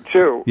angry,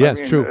 too. Yes,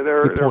 true.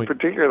 They're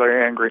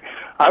particularly angry.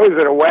 I was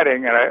at a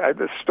wedding, and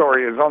this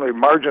story is only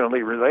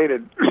marginally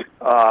related,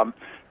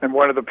 and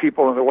one of the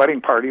people in the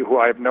wedding party, who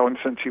I've known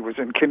since he was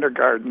in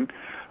kindergarten,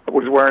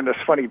 was wearing this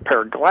funny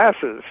pair of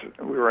glasses.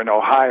 We were in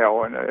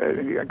Ohio, and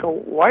I go,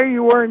 "Why are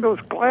you wearing those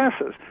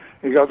glasses?"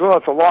 He goes, "Well,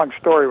 it's a long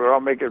story, but I'll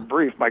make it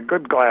brief. My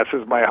good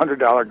glasses, my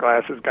 $100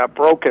 glasses, got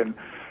broken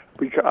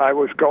because I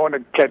was going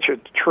to catch a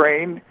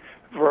train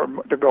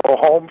to go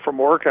home from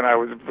work, and I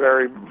was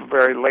very,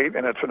 very late,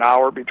 and it's an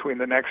hour between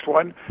the next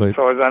one. Right.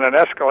 So I was on an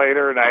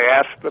escalator, and I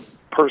asked the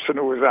person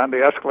who was on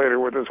the escalator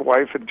with his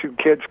wife and 2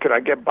 kids, could I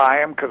get by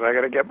him because I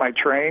got to get my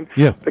train?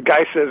 Yeah. The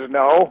guy says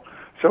no.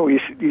 So he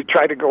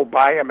tried to go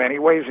by him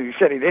anyways, and he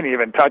said he didn't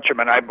even touch him,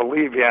 and I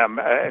believe him.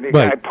 And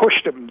I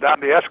pushed him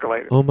down the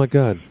escalator. Oh, my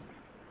God.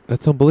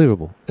 That's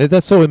unbelievable. And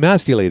that's so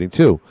emasculating,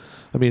 too.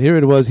 I mean, here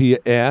it was, he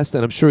asked,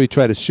 and I'm sure he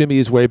tried to shimmy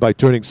his way by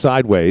turning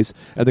sideways,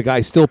 and the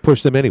guy still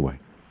pushed him anyway.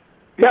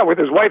 Yeah, with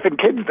his wife and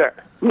kids there,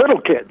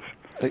 little kids.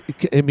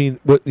 I mean,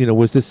 what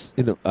was this?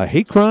 A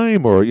hate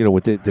crime, or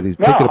did he take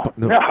it upon?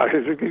 No,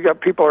 you got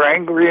people are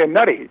angry and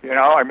nutty.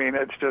 I mean,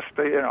 it's just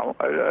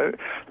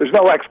there's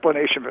no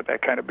explanation for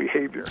that kind of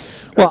behavior.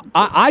 Well,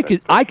 I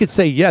could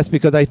say yes,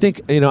 because I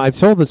think I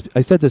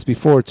said this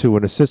before to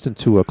an assistant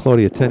to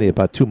Claudia Tenney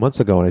about 2 months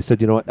ago, and I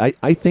said,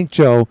 I think,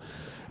 Joe,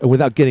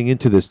 without getting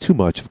into this too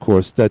much, of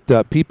course,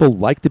 that people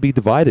like to be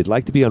divided,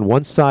 like to be on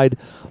one side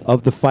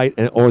of the fight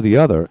or the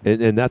other,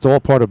 and that's all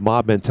part of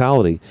mob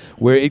mentality,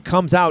 where it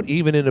comes out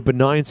even in a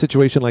benign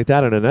situation like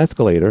that on an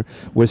escalator,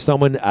 where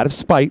someone, out of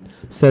spite,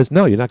 says,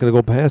 no, you're not going to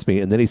go past me,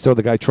 and then he saw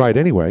the guy try it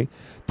anyway.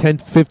 10,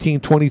 15,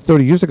 20,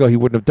 30 years ago, he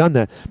wouldn't have done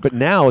that, but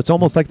now it's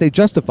almost like they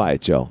justify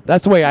it, Joe.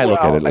 That's the way I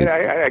look at it, at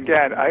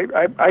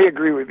least. I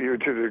agree with you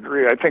to the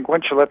degree. I think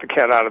once you let the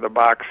cat out of the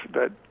box,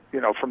 that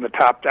from the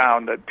top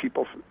down, that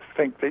people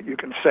think that you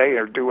can say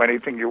or do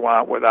anything you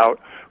want without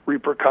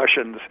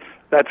repercussions.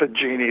 That's a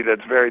genie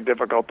that's very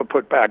difficult to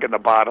put back in the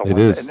bottle. It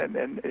is. And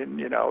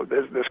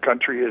this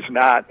country is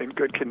not in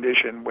good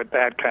condition with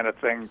that kind of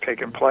thing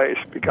taking place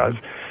because,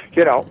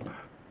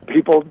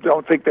 people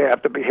don't think they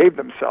have to behave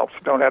themselves,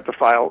 don't have to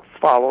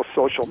follow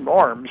social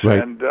norms. Right.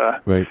 And,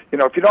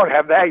 if you don't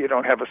have that, you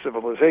don't have a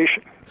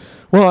civilization.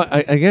 Well,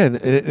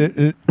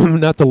 again,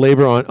 not to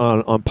labor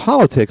on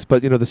politics,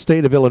 but, the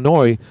state of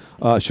Illinois,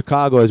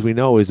 Chicago, as we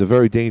know, is a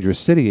very dangerous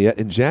city.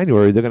 In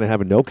January, they're going to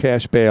have a no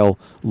cash bail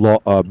law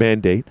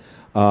mandate,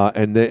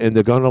 and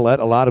they're going to let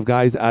a lot of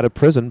guys out of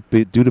prison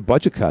due to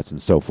budget cuts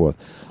and so forth.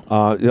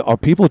 Are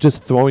people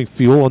just throwing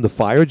fuel on the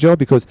fire, Joe?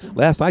 Because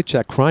last I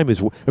checked, crime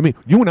is... I mean,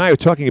 you and I are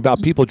talking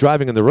about people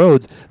driving on the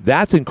roads.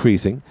 That's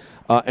increasing.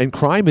 And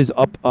crime is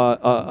up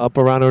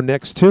around our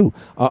necks, too.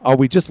 Are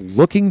we just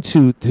looking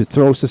to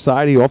throw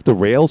society off the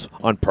rails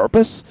on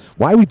purpose?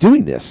 Why are we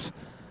doing this?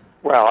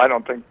 Well, I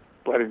don't think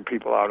letting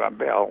people out on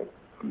bail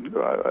is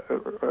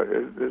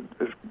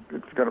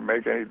going to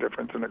make any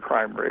difference in the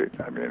crime rate.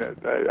 I mean,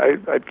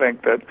 I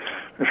think that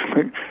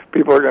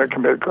people are going to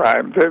commit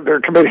crimes.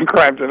 They're committing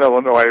crimes in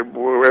Illinois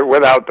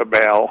without the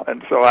bail,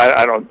 and so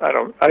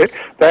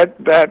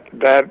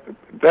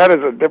that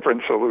is a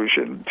different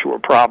solution to a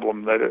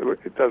problem that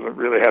it doesn't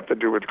really have to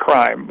do with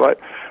crime. But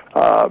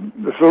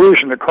the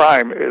solution to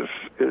crime is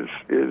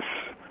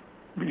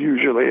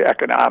usually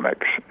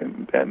economics,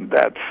 and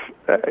that's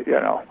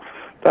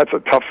that's a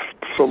tough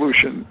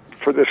solution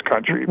for this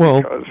country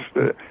because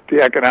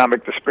the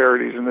economic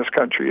disparities in this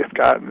country have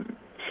gotten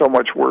so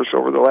much worse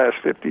over the last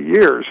 50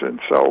 years. And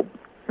so,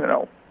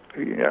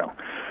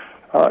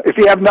 if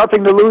you have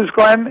nothing to lose,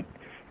 Glenn,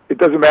 it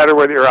doesn't matter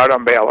whether you're out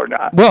on bail or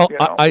not. Well,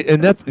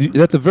 and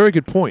that's a very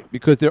good point,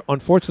 because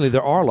unfortunately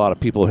there are a lot of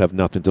people who have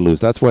nothing to lose.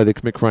 That's why they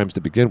commit crimes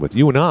to begin with.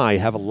 You and I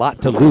have a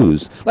lot to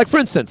lose. Like, for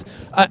instance,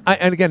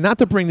 and again, not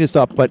to bring this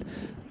up, but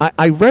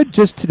I read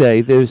just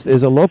today there's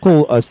a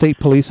local state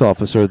police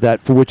officer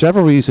that, for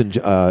whichever reason,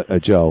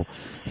 Joe,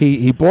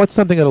 he bought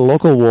something at a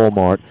local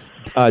Walmart.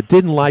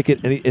 Didn't like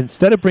it, and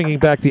instead of bringing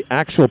back the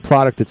actual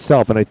product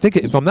itself, and I think,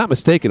 if I'm not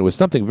mistaken, it was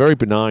something very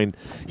benign,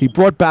 he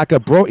brought back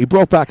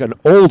an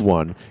old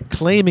one,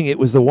 claiming it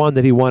was the one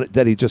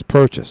that he just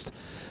purchased.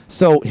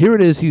 So here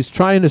it is. He's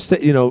trying to say,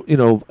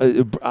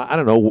 I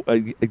don't know,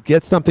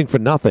 get something for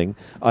nothing,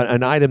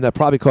 an item that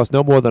probably costs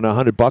no more than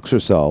 $100 or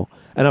so.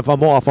 And if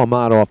I'm off, I'm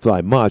not off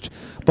by much.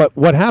 But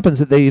what happens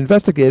is they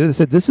investigated and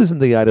said, this isn't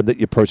the item that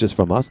you purchased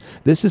from us.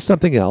 This is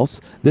something else.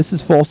 This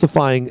is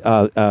falsifying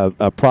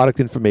product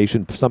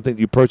information, something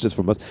that you purchased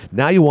from us.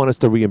 Now you want us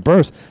to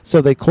reimburse.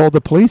 So they called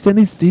the police, and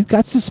he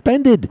got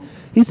suspended.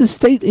 He's a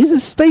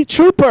state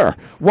trooper.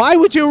 Why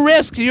would you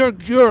risk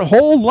your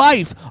whole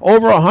life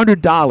over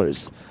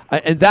 $100?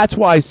 And that's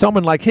why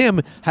someone like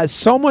him has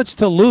so much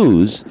to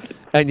lose.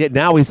 And yet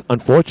now he's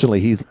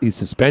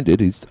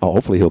suspended.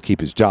 Hopefully he'll keep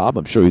his job.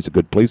 I'm sure he's a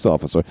good police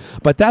officer.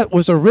 But that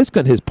was a risk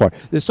on his part.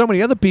 There's so many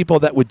other people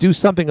that would do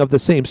something of the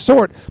same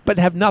sort, but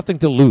have nothing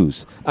to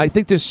lose. I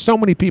think there's so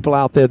many people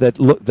out there that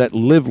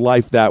live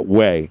life that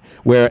way,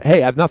 where,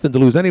 hey, I have nothing to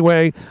lose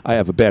anyway. I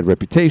have a bad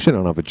reputation. I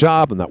don't have a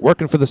job. I'm not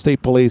working for the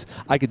state police.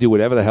 I could do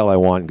whatever the hell I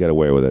want and get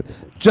away with it.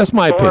 Just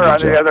my opinion. Or on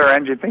Joe. The other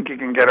end, you think you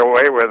can get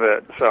away with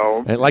it.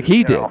 So, and like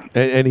he did,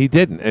 and he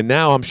didn't. And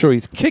now I'm sure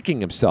he's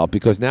kicking himself,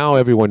 because now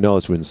everyone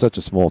knows we're in such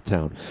a small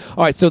town.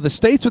 All right, so the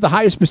states with the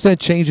highest percent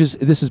changes,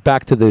 this is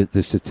back to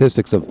the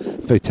statistics of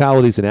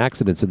fatalities and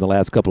accidents in the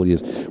last couple of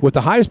years. With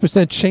the highest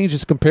percent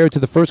changes compared to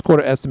the first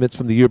quarter estimates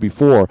from the year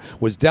before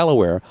was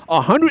Delaware,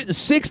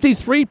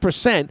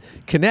 163%,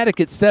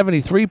 Connecticut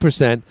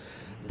 73%.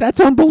 That's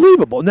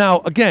unbelievable. Now,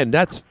 again,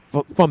 that's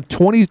from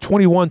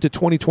 2021 to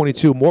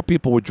 2022, more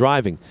people were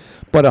driving,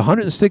 but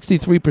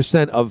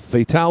 163% of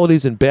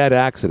fatalities and bad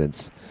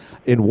accidents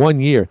in 1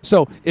 year.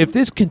 So if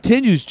this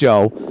continues,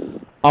 Joe,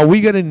 are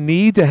we going to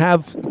need to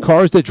have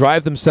cars that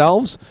drive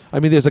themselves? I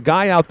mean, there's a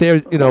guy out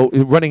there,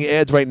 running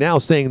ads right now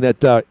saying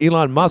that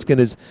Elon Musk and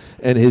his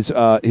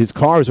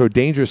cars are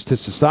dangerous to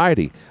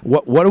society.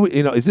 What do we?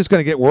 Is this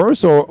going to get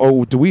worse,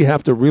 or do we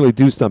have to really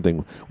do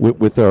something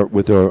with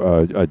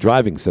our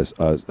driving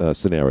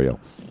scenario?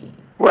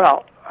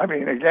 Well, I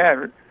mean,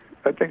 again,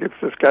 I think it's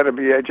just got to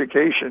be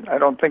education. I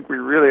don't think we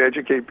really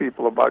educate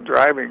people about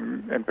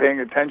driving and paying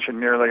attention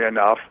nearly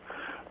enough,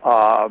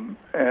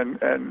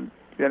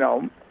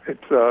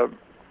 it's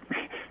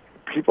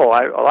people.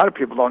 A lot of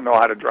people don't know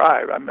how to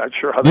drive. I'm not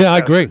sure how. I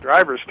agree. The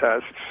driver's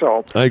test.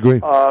 So I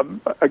agree.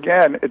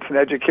 Again, it's an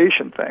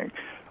education thing.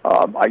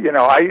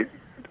 Driverless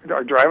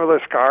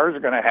cars are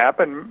going to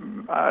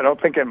happen. I don't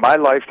think in my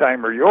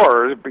lifetime or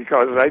yours,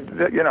 because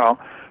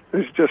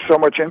there's just so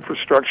much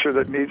infrastructure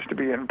that needs to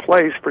be in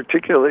place,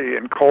 particularly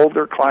in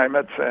colder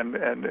climates and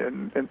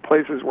in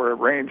places where it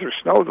rains or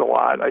snows a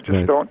lot. I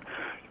just don't.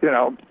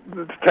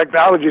 The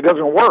technology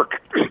doesn't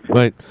work.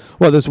 Right.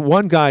 Well, there's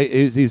one guy,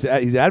 he's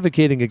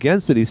advocating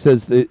against it. He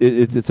says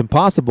it's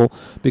impossible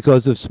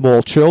because of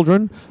small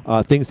children,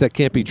 things that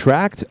can't be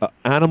tracked,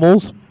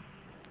 animals.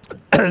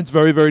 It's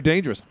very, very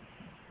dangerous.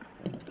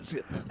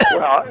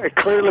 Well,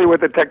 clearly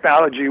with the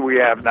technology we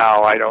have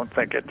now, I don't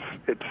think it's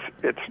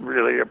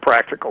really a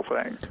practical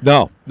thing.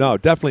 No,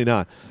 definitely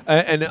not.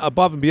 And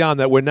above and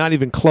beyond that, we're not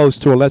even close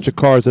to electric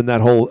cars in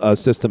that whole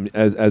system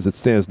as it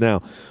stands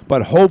now.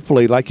 But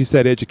hopefully, like you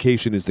said,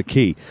 education is the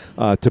key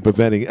to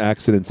preventing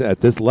accidents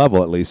at this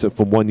level, at least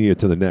from 1 year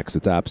to the next.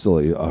 It's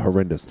absolutely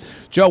horrendous.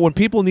 Joe, when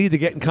people need to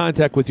get in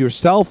contact with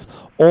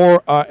yourself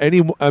or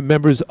any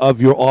members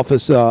of your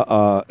office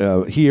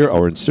here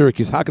or in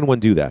Syracuse, how can one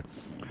do that?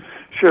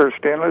 Sure.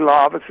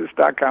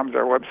 StanleyLawOffices.com is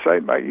our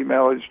website. My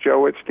email is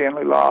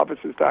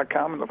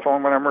joe@StanleyLawOffices.com, and the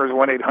phone number is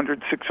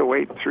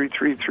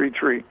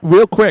 1-800-608-3333.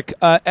 Real quick,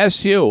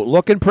 SU,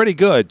 looking pretty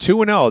good,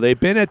 2-0. They've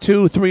been at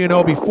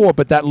 2-3-0 before,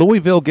 but that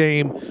Louisville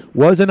game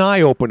was an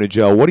eye-opener,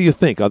 Joe. What do you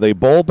think? Are they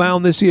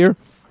bowl-bound this year?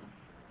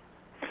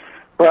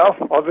 Well,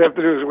 all they have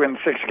to do is win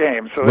 6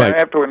 games, so they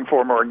have to win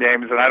 4 more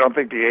games, and I don't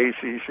think the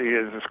ACC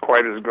is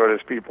quite as good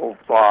as people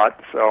thought,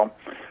 so...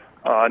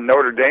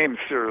 Notre Dame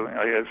certainly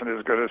isn't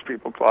as good as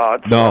people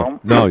thought.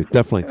 No,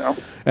 definitely.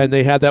 And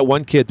they had that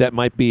one kid that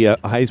might be a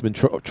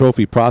Heisman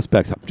Trophy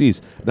prospect.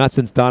 Geez, not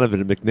since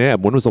Donovan McNabb.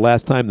 When was the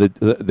last time that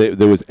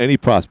there was any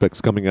prospects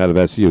coming out of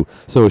SU?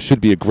 So it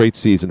should be a great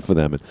season for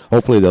them, and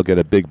hopefully they'll get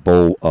a big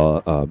bowl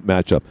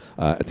matchup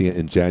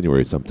in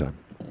January sometime.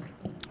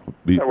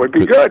 That would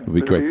be good. It would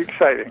be great. It would be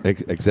exciting.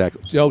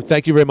 Exactly. Joe,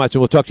 thank you very much,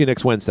 and we'll talk to you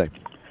next Wednesday.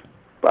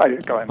 Bye.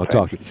 Go ahead. I'll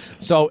talk to you.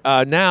 So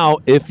now,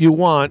 if you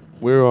want,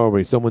 where are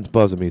we? Someone's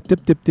buzzing me.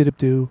 Dip, dip, dip, dip,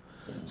 do.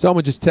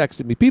 Someone just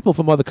texted me. People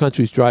from other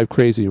countries drive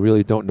crazy and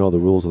really don't know the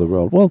rules of the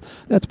road. Well,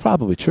 that's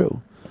probably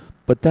true.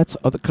 But that's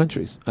other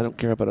countries. I don't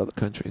care about other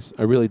countries.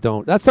 I really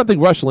don't. That's something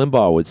Rush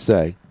Limbaugh would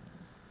say.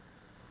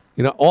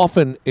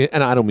 Often,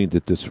 and I don't mean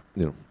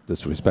to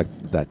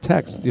disrespect that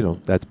text,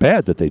 that's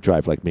bad that they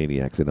drive like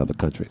maniacs in other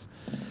countries.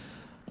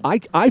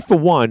 I, for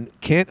one,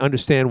 can't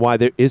understand why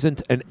there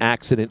isn't an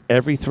accident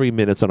every 3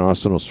 minutes on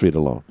Arsenal Street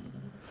alone.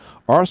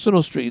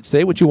 Arsenal Street,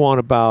 say what you want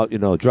about,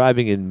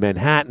 driving in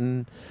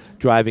Manhattan,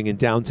 driving in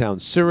downtown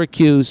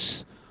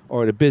Syracuse,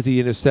 or at a busy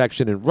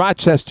intersection in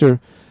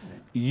Rochester.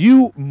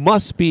 You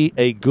must be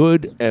a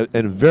good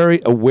and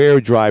very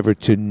aware driver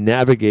to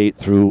navigate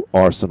through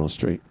Arsenal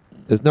Street.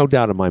 There's no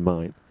doubt in my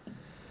mind.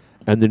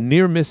 And the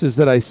near misses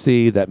that I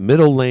see, that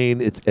middle lane,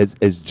 it's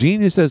as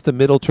genius as the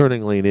middle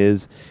turning lane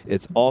is,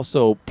 it's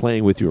also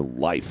playing with your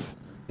life.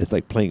 It's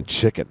like playing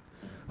chicken.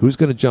 Who's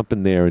going to jump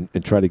in there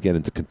and try to get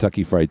into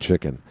Kentucky Fried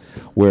Chicken?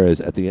 Whereas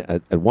at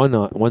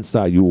one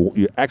side,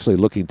 you're actually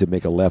looking to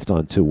make a left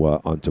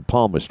onto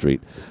Palmer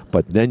Street,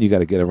 but then you got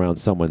to get around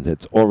someone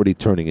that's already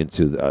turning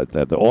into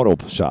the auto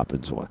shop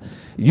and so on.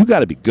 You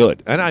got to be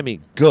good, and I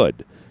mean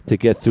good, to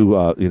get through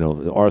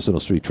Arsenal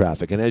Street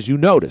traffic. And as you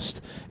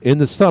noticed, in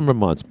the summer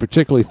months,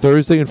 particularly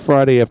Thursday and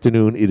Friday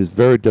afternoon, it is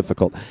very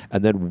difficult.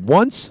 And then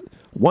once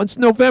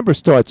November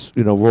starts,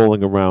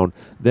 rolling around,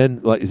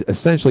 then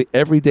essentially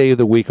every day of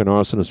the week on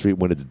Arsenal Street,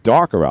 when it's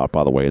darker out,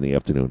 by the way, in the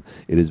afternoon,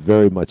 it is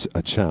very much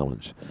a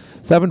challenge.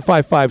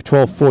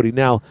 755-1240.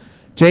 Now,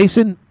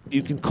 Jason,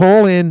 you can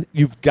call in.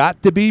 You've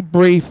got to be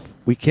brief.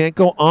 We can't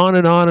go on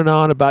and on and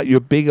on about your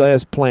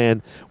big-ass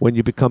plan when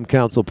you become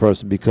council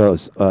person,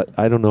 because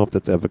I don't know if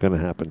that's ever going to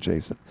happen,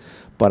 Jason.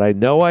 But I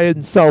know I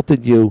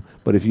insulted you,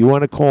 but if you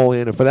want to call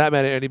in, or for that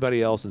matter,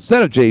 anybody else,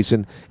 instead of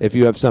Jason, if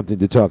you have something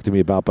to talk to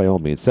me about, by all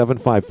means,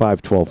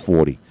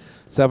 755-1240.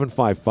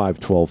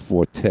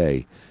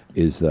 755-1240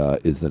 is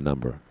the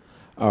number.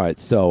 All right,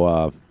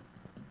 so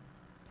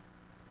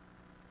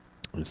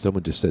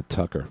someone just said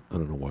Tucker. I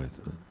don't know why.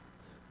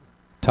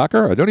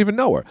 Tucker? I don't even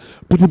know her.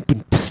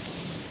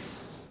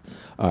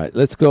 All right,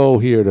 let's go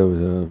here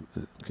to...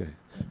 okay,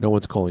 no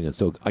one's calling in,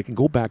 so I can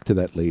go back to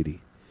that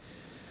lady.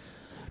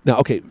 Now,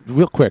 okay,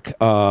 real quick.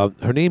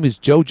 Her name is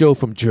JoJo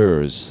from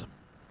Jersey.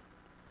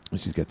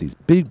 She's got these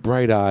big,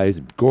 bright eyes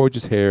and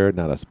gorgeous hair,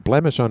 not a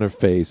blemish on her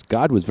face.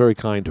 God was very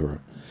kind to her.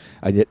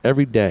 And yet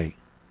every day,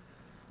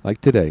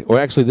 like today, or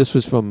actually this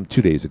was from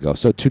 2 days ago.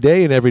 So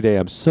today and every day,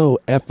 I'm so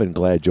effing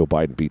glad Joe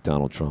Biden beat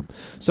Donald Trump.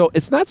 So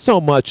it's not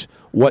so much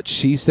what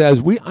she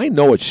says. I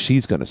know what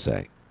she's going to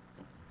say.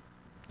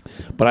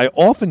 But I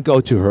often go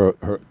to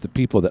the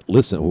people that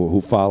listen,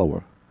 who follow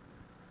her.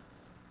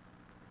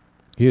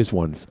 Here's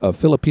one.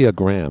 Philippia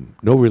Graham,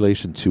 no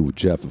relation to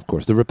Jeff, of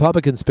course. The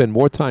Republicans spend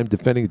more time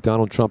defending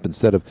Donald Trump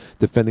instead of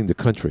defending the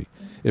country.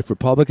 If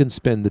Republicans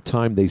spend the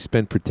time they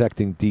spend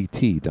protecting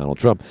DT, Donald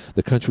Trump,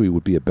 the country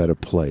would be a better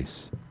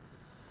place.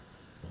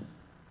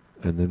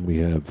 And then we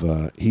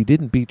have, he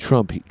didn't beat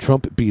Trump.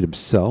 Trump beat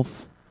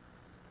himself.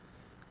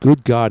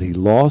 Good God, he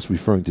lost,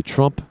 referring to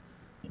Trump.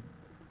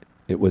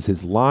 It was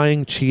his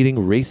lying, cheating,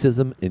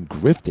 racism, and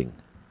grifting.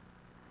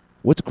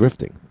 What's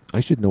grifting?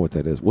 I should know what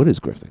that is. What is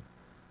grifting?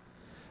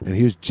 And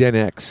here's Gen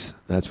X.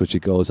 That's what she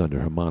goes under,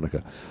 her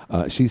moniker.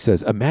 She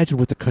says, imagine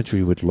what the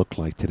country would look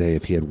like today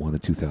if he had won in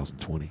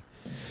 2020.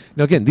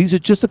 Now, again, these are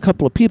just a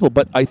couple of people,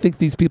 but I think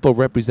these people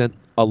represent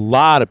a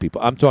lot of people.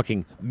 I'm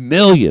talking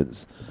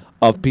millions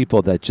of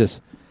people that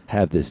just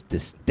have this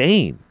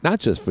disdain,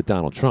 not just for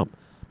Donald Trump,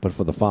 but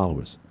for the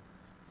followers.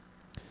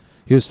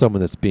 Here's someone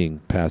that's being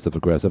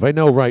passive-aggressive. I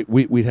know, right,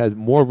 we would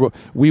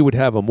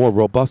have a more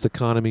robust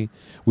economy.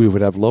 We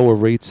would have lower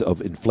rates of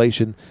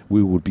inflation.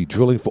 We would be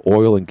drilling for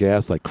oil and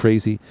gas like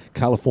crazy.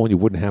 California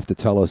wouldn't have to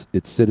tell us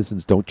its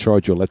citizens don't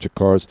charge your electric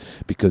cars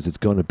because it's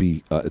going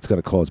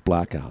to cause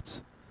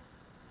blackouts.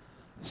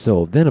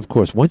 So then, of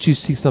course, once you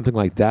see something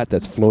like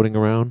that's floating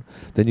around,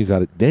 then you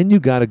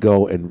got to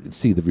go and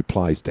see the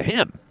replies to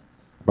him,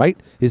 right?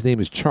 His name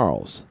is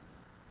Charles.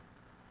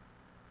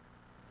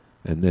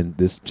 And then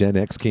this Gen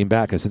X came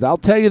back and says, I'll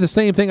tell you the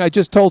same thing I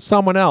just told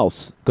someone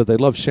else, because they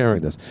love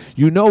sharing this.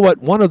 You know what?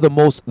 One of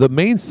the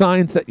main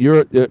signs that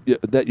you're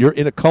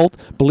in a cult,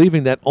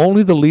 believing that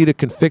only the leader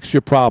can fix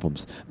your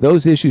problems.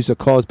 Those issues are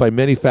caused by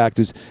many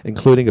factors,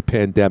 including a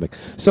pandemic.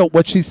 So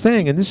what she's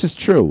saying, and this is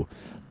true,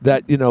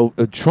 that,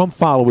 Trump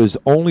followers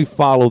only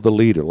follow the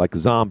leader like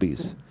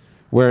zombies.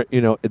 Where,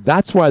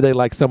 that's why they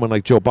like someone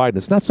like Joe Biden.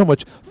 It's not so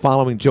much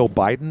following Joe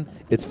Biden,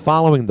 it's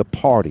following the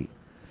party.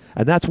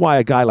 And that's why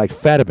a guy like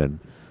Fetterman,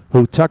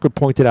 who Tucker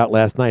pointed out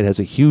last night, has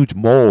a huge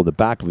mole in the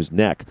back of his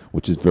neck,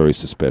 which is very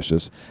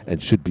suspicious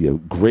and should be a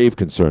grave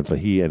concern for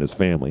he and his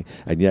family.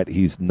 And yet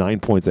he's 9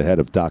 points ahead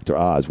of Dr.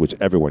 Oz, which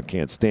everyone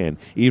can't stand,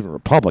 even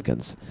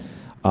Republicans.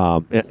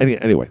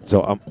 Anyway,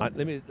 so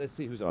let's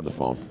see who's on the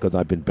phone, because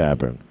I've been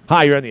babbling.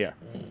 Hi, you're on the air.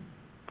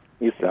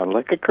 You sound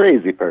like a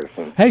crazy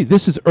person. Hey,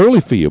 this is early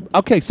for you.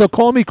 Okay, so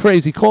call me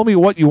crazy. Call me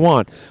what you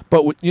want.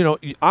 But,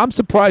 I'm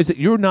surprised that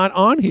you're not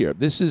on here.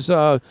 This is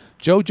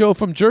JoJo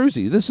from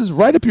Jersey. This is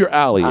right up your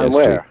alley, on SG.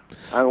 Where?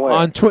 On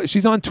where?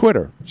 She's on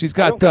Twitter. She's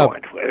got. I don't go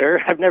on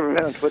Twitter. I've never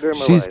been on Twitter in my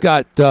life. She's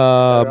got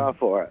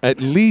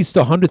at least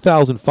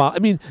 100,000 followers. I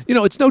mean,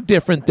 it's no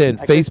different than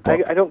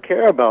Facebook. I don't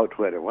care about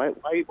Twitter. Why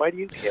do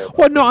you care about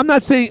Well, no, I'm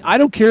not saying I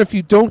don't care if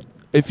you don't.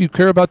 if you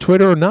care about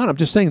Twitter or not. I'm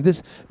just saying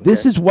this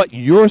is what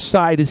your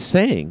side is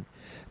saying,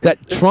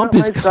 that Trump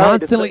is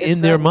constantly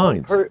in their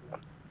minds.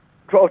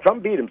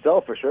 Trump beat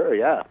himself for sure,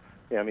 yeah.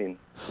 I mean,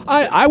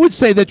 I would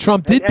say that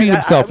Trump did beat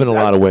himself in a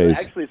lot of ways.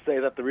 I would actually say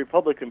that the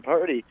Republican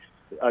Party,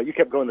 you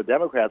kept going to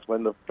Democrats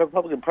when the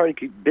Republican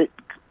Party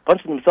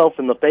punching himself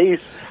in the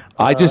face.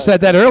 I just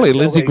said that earlier.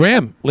 Lindsey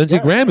Graham. Lindsey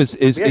Graham is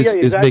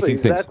making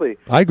things. Exactly.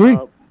 I agree.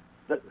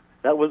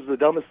 That was the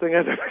dumbest thing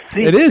I've ever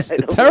seen. It is.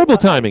 It's terrible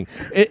timing.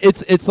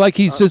 It's like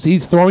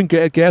he's throwing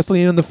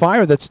gasoline in the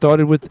fire that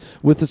started with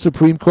the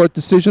Supreme Court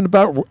decision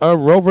about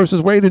Roe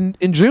versus Wade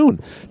in June.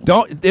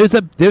 There's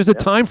a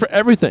time for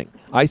everything.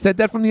 I said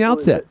that from the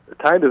outset.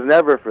 Time is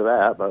never for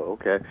that, but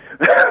okay.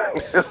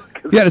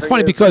 Yeah, it's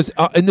funny because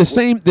in the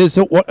same there's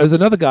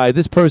another guy.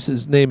 This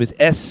person's name is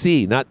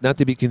SC, not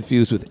to be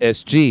confused with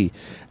SG,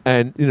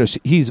 and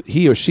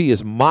he or she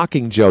is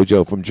mocking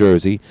JoJo from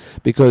Jersey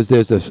because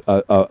there's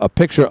a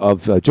picture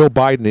of Joe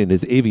Biden in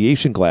his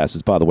aviation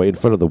glasses, by the way, in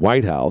front of the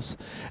White House,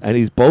 and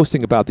he's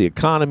boasting about the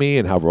economy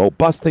and how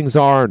robust things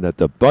are and that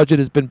the budget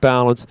has been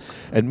balanced.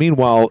 And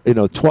meanwhile,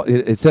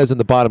 it says in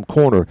the bottom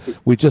corner,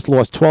 we just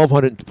lost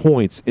 1,200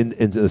 points in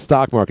the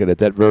stock market at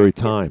that very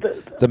time.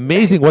 It's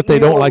amazing what they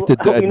don't like to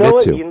admit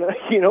to.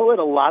 You know what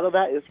a lot of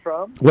that is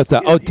from? What's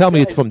that? Tell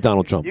me it's from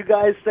Donald Trump. You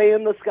guys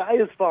saying the sky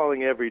is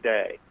falling every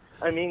day.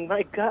 I mean,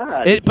 my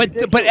God. But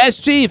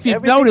SG, if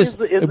you've noticed,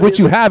 which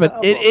you haven't,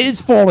 it is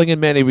falling in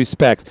many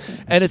respects,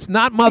 and it's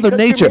not Mother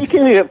Nature. You're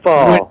making it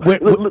fall.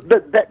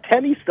 That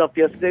Tenney stuff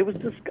yesterday was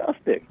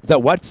disgusting. The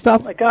what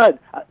stuff? Oh my God,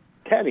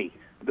 Tenney,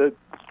 the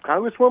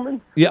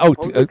Congresswoman. Yeah.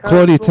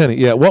 Claudia Tenney.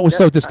 Yeah. What was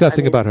so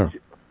disgusting about her?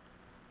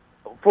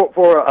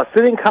 For a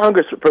sitting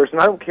congressperson,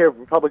 I don't care if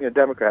Republican or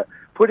Democrat,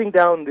 putting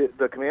down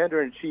the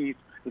commander-in-chief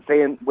and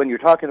saying, when you're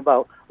talking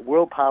about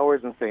world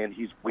powers and saying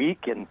he's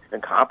weak and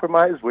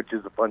compromised, which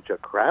is a bunch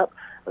of crap,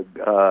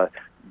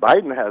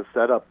 Biden has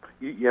set up.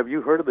 Have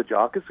you heard of the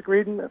Jaucus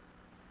Agreement?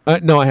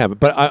 No, I haven't.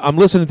 But I'm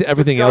listening to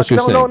everything else you're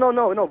saying.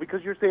 No,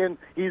 because you're saying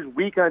he's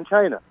weak on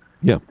China.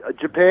 Yeah.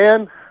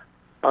 Japan,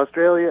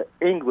 Australia,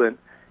 England,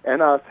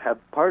 and us have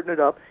partnered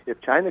up.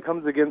 If China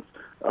comes against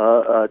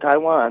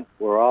Taiwan,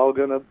 we're all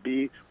going to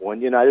be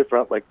one united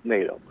front like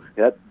NATO.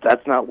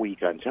 That's not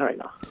weak on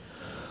China.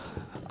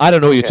 I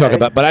don't know what you're talking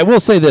about, but I will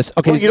say this.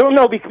 Okay, well, you don't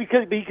know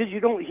because you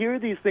don't hear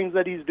these things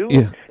that he's doing.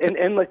 Yeah.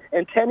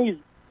 And Tenney's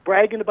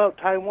bragging about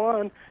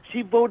Taiwan.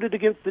 She voted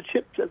against the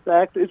CHIPS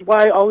Act. Is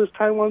why all this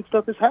Taiwan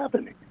stuff is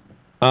happening.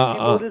 She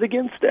voted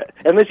against it,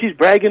 and then she's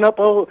bragging up.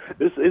 Oh,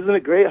 isn't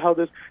it great how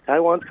this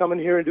Taiwan's coming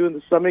here and doing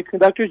the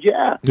semiconductors?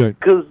 Yeah,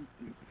 because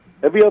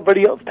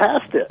everybody else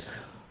passed it.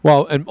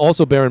 Well, and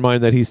also bear in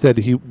mind that he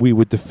said we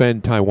would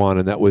defend Taiwan,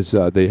 and that was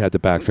they had to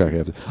backtrack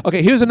after.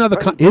 Okay, here's another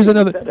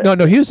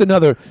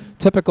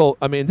typical.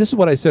 I mean, this is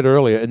what I said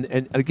earlier,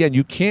 and again,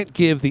 you can't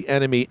give the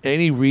enemy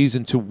any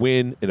reason to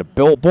win in a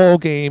ball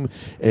game,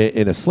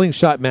 in a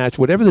slingshot match,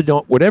 whatever it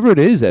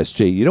is.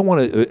 SG, you don't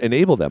want to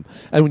enable them,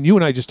 and you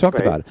and I just talked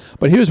about it.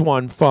 But here's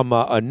one from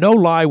a No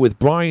Lie with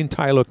Brian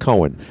Tyler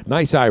Cohen,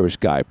 nice Irish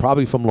guy,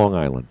 probably from Long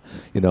Island.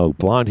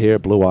 Blonde hair,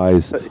 blue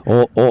eyes,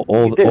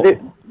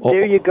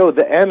 There you go,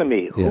 the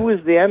enemy. Yeah. Who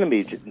is the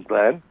enemy,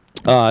 Glenn?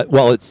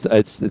 Well,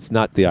 it's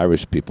not the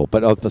Irish people,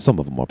 but some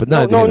of them are. But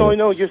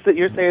no. You're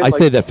saying I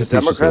say that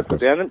facetiously, of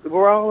course.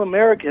 We're all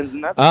Americans.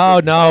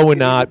 No, we're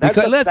not.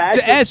 Because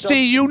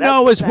SG, you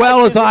know as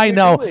well as I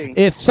know,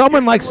 if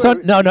someone like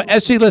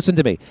SG, listen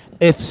to me.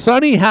 If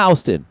Sonny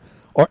Houston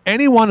or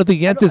any one of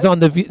the Yentas on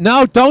the View.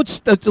 No, don't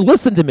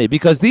listen to me,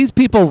 because these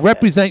people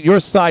represent your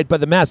side by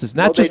the masses,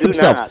 not just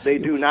themselves. They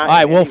do not. All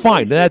right, well,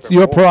 fine. That's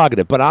your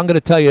prerogative, but I'm going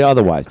to tell you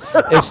otherwise.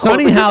 If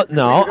Sonny Houston,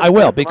 no, I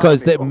will,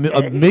 because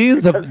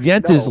millions of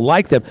Yentas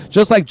like them,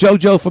 just like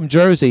JoJo from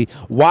Jersey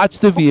watch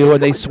The View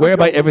and they swear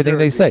by everything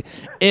they say.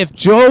 If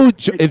Joy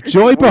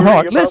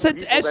Behar, listen,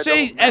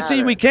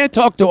 SG, we can't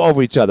talk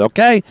over each other,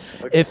 okay?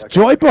 If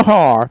Joy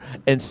Behar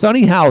and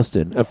Sonny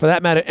Houston, and for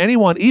that matter,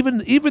 anyone, even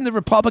the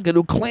Republican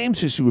who claims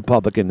she's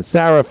Republican,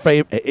 Sarah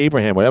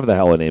Abraham, whatever the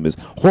hell her name is,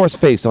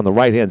 horse-faced on the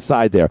right-hand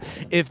side there,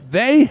 if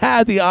they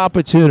had the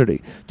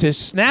opportunity to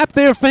snap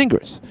their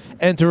fingers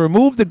and to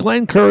remove the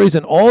Glenn Currys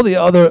and all the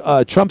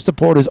other Trump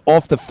supporters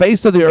off the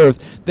face of the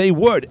earth, they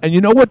would. And you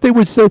know what they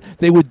would say?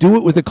 They would do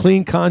it with a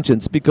clean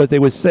conscience, because they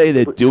would say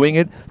they're doing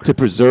it to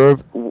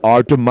preserve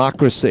our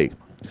democracy.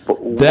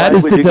 That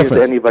is the difference.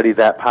 Give anybody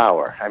that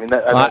power? I mean,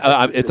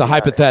 it's a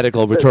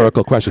hypothetical,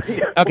 rhetorical question.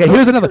 Okay,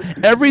 here's another.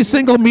 Every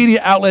single media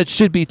outlet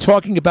should be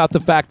talking about the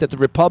fact that the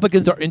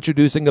Republicans are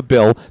introducing a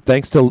bill,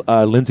 thanks to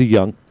Lindsey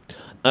Young,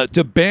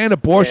 to ban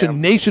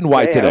abortion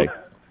nationwide today.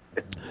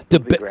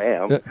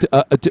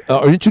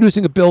 Are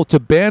introducing a bill to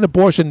ban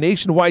abortion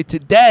nationwide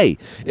today.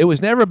 It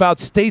was never about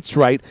states'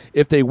 right.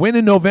 If they win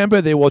in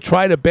November, they will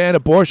try to ban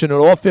abortion in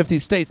all 50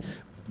 states.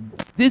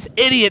 This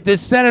idiot,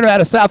 this senator out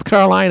of South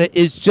Carolina,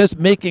 is just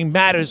making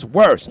matters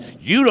worse.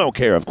 You don't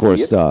care, of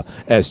course,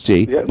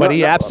 SG, but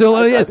he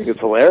absolutely is. I think it's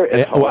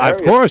hilarious.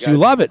 Of course, you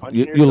love it.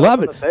 You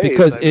love it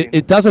because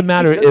it doesn't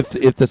matter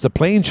if the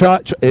supply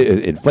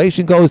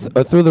inflation goes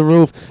through the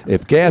roof,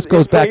 if gas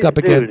goes back up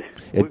again.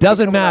 It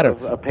doesn't matter.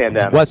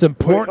 What's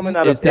important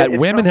is that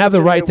women have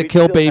the right to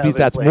kill babies.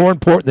 That's more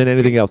important than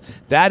anything else.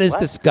 That is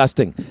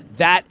disgusting.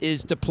 That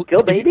is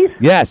kill babies?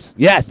 Yes.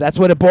 That's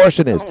what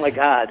abortion is. Oh my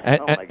God!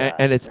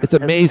 And it's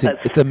amazing.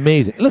 It's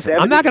amazing. Listen,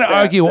 I'm not going to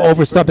argue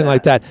over something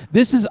like that.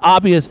 This is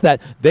obvious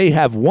that they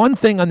have one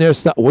thing on their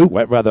side.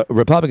 Rather,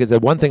 Republicans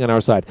have one thing on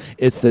our side.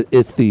 It's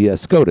the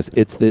SCOTUS.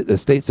 It's the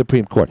state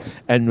Supreme Court,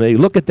 and they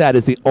look at that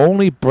as the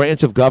only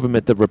branch of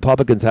government that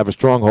Republicans have a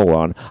stronghold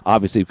on.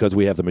 Obviously, because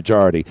we have the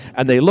majority.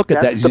 And they look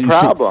at that. That's the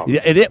problem.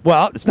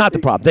 Well, it's not the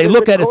problem. They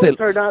look at it and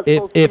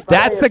say, if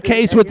that's the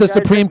case with the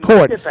Supreme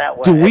Court,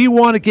 do we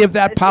want to give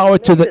that power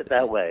to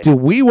the? Do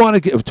we want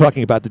to give?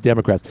 Talking about the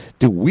Democrats,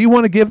 do we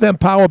want to give them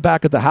power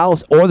back at the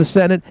House or the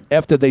Senate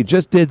after they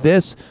just did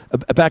this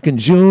back in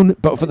June,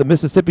 but for the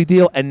Mississippi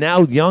deal, and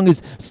now Young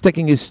is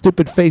sticking his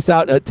stupid face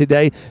out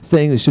today,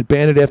 saying they should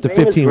ban it after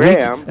 15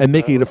 weeks and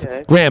making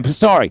it Graham.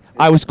 Sorry,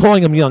 I was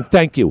calling him Young.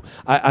 Thank you.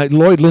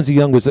 Lloyd Lindsey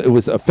Young was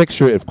a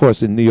fixture, of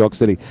course, in New York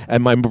City,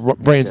 and my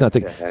brain's not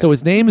thinking. So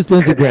his name is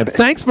Lindsey Graham.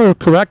 Thanks for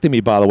correcting me,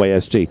 by the way,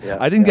 SG.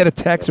 I didn't get a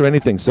text or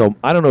anything, so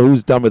I don't know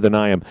who's dumber than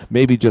I am.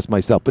 Maybe just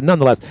myself. But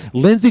nonetheless,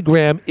 Lindsey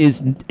Graham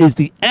is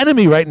the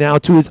enemy right now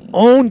to his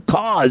own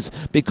cause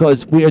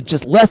because we are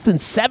just less than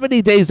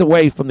 70 days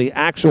away from the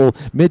actual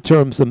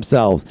midterms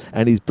themselves,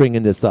 and he's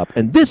bringing this up.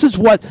 And this is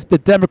what the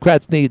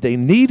Democrats need. They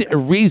need a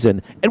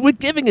reason, and we're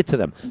giving it to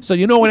them. So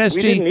you know what,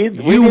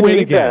 SG? You win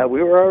again. That.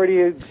 We were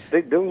already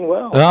doing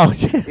well. Oh,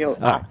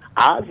 yeah.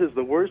 Oz is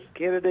the worst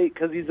candidate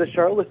because he's a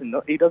charlatan.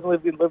 He doesn't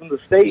live in the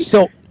state.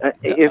 So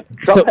if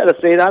Trump had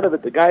stayed out of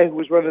it, the guy who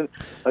was running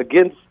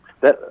against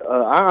that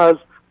Oz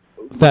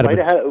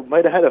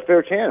might have had a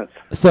fair chance.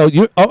 So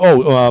you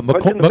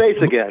punch in the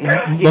face again.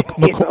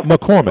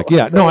 McCormick.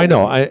 Yeah, no, I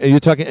know. You're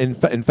talking.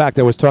 In fact,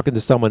 I was talking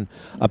to someone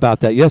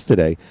about that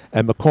yesterday,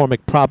 and McCormick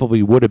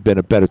probably would have been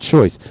a better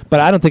choice. But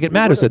I don't think it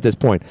matters at this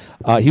point.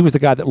 He was the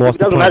guy that lost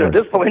the primary. It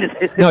doesn't matter at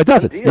this point. No, it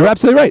doesn't. You're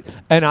absolutely right.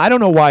 And I don't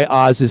know why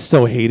Oz is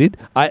so hated.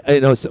 I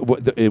know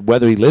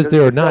whether he lives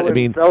there or not. I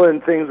mean,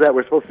 selling things that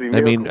were supposed to be.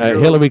 I mean,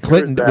 Hillary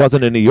Clinton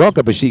wasn't a New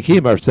Yorker, but she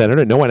became our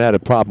senator. No one had a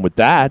problem with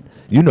that.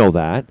 You know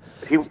that.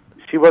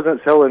 She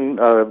wasn't selling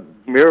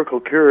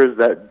miracle cures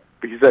that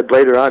he said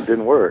later on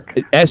didn't work.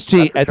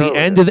 SG, at the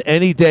end of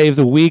any day of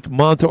the week,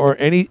 month, or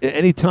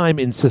any time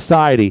in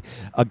society,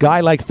 a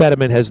guy like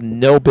Fetterman has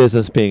no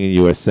business being a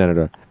U.S.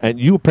 senator. And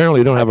you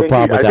apparently don't have a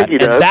problem with that. And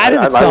that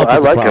in itself is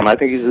a problem. I like him. I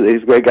think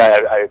he's a great guy.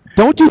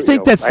 Don't you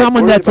think that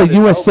someone that's a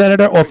U.S.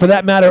 senator, or for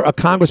that matter, a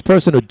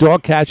congressperson or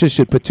dog catcher,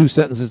 should put two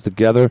sentences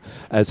together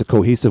as a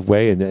cohesive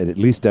way and at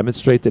least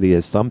demonstrate that he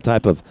has some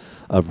type of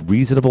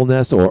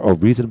reasonableness or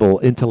reasonable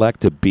intellect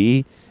to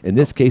be, in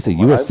this case, a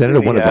U.S. senator,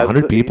 one of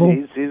 100 people?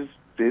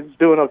 He's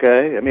doing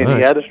okay. I mean, he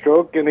had a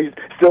stroke, and he's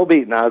still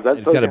beating us.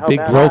 He's got a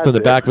big growth in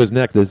the back of his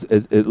neck.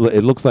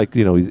 It looks like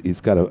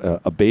he's got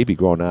a baby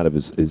growing out of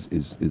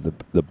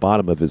the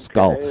bottom of his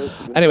skull.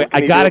 Anyway, I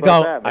gotta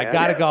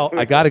go.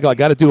 I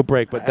gotta do a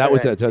break. But that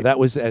was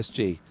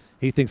SG.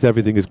 He thinks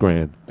everything is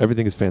grand.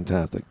 Everything is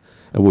fantastic.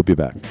 And we'll be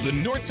back. The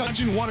North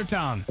Country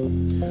Watertown.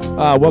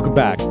 Welcome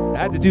back. I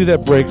had to do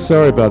that break.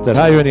 Sorry about that.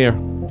 How are you in here?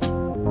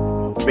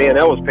 Man,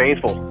 that was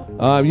painful.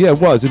 Yeah, it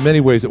was. In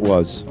many ways, it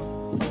was.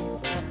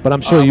 But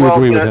I'm sure you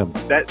agree with him.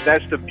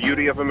 That's the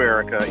beauty of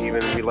America.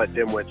 Even we let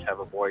dimwits have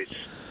a voice.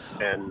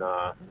 And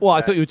well,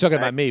 I thought you were talking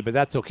about me, but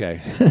that's okay.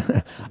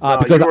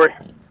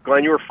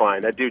 Glenn, you were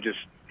fine. That dude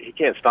he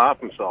can't stop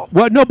himself.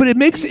 Well, no, but it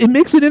makes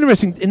it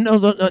interesting. No,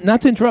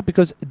 not to interrupt,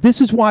 because this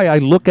is why I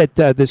look at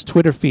this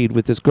Twitter feed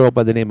with this girl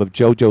by the name of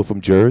JoJo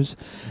from Jersey,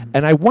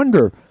 and I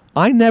wonder.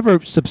 I never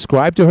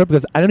subscribed to her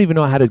because I don't even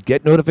know how to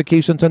get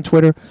notifications on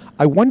Twitter.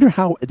 I wonder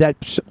how that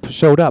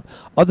showed up,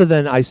 other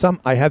than I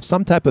have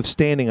some type of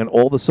standing on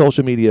all the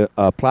social media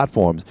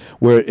platforms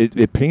where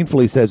it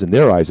painfully says, in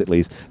their eyes at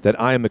least, that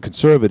I am a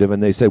conservative,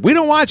 and they say, we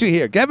don't want you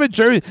here. Give it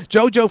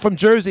JoJo from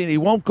Jersey, and he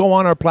won't go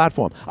on our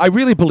platform. I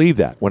really believe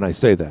that when I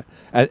say that.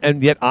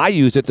 And yet I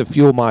use it to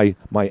fuel my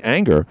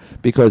anger,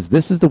 because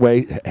this is the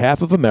way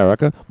half of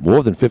America,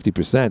 more than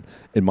 50%,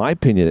 in my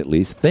opinion at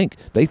least, think.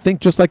 They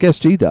think just like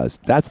SG does.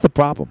 That's the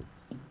problem.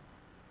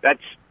 That's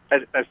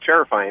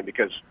terrifying,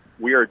 because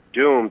we are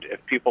doomed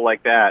if people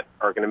like that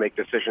are going to make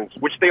decisions,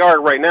 which they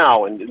are right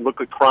now. And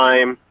look at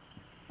crime,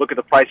 look at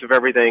the price of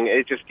everything.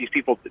 It's just these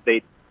people,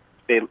 they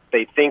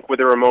think with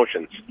their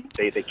emotions.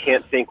 They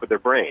can't think with their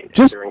brain.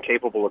 They're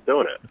incapable of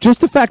doing it. Just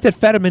the fact that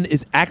Fetterman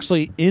is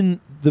actually in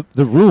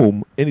the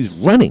room and he's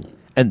running,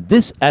 and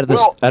this out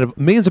of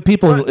millions of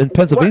people in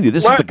Pennsylvania,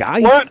 this is the guy.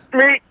 Let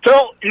me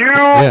tell you.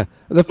 Yeah.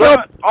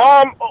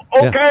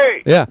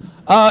 Okay. Yeah.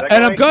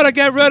 And I'm going to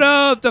get rid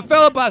of the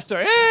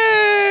filibuster.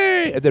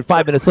 Yay! And then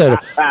 5 minutes later,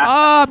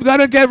 I'm going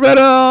to get rid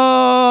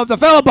of the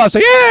filibuster.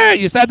 Yay!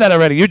 You said that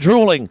already. You're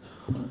drooling.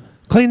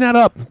 Clean that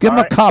up. Give him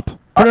a cup.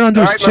 Put it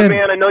under his right, chin. My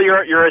man, I know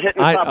you're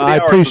hitting top of the hour. I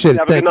appreciate it.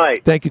 Have a good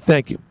night. Thank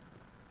you.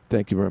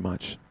 Thank you very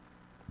much.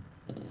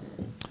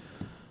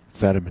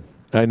 Fetterman.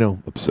 I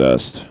know.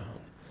 Obsessed.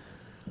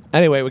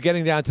 Anyway, we're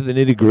getting down to the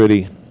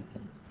nitty-gritty.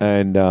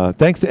 And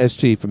thanks to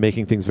SG for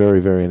making things very,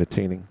 very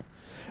entertaining.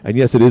 And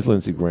yes, it is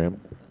Lindsey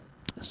Graham.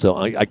 So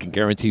I can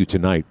guarantee you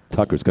tonight,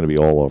 Tucker's going to be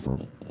all over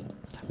him.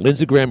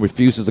 Lindsey Graham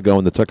refuses to go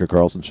on the Tucker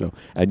Carlson show,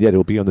 and yet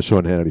he'll be on the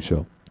Sean Hannity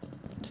show.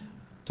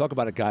 Talk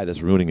about a guy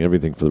that's ruining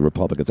everything for the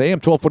Republicans. AM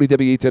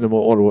 1240 WE10 and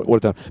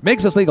Watertown.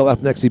 Makes us legal.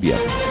 Up next, CBS.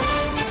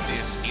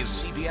 This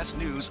is CBS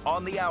News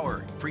on the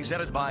Hour,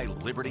 presented by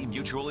Liberty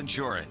Mutual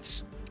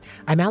Insurance.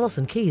 I'm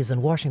Allison Keyes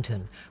in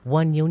Washington.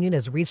 One union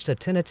has reached a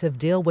tentative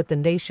deal with the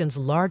nation's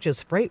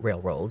largest freight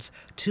railroads.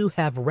 2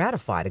 have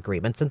ratified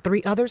agreements, and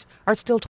 3 others are still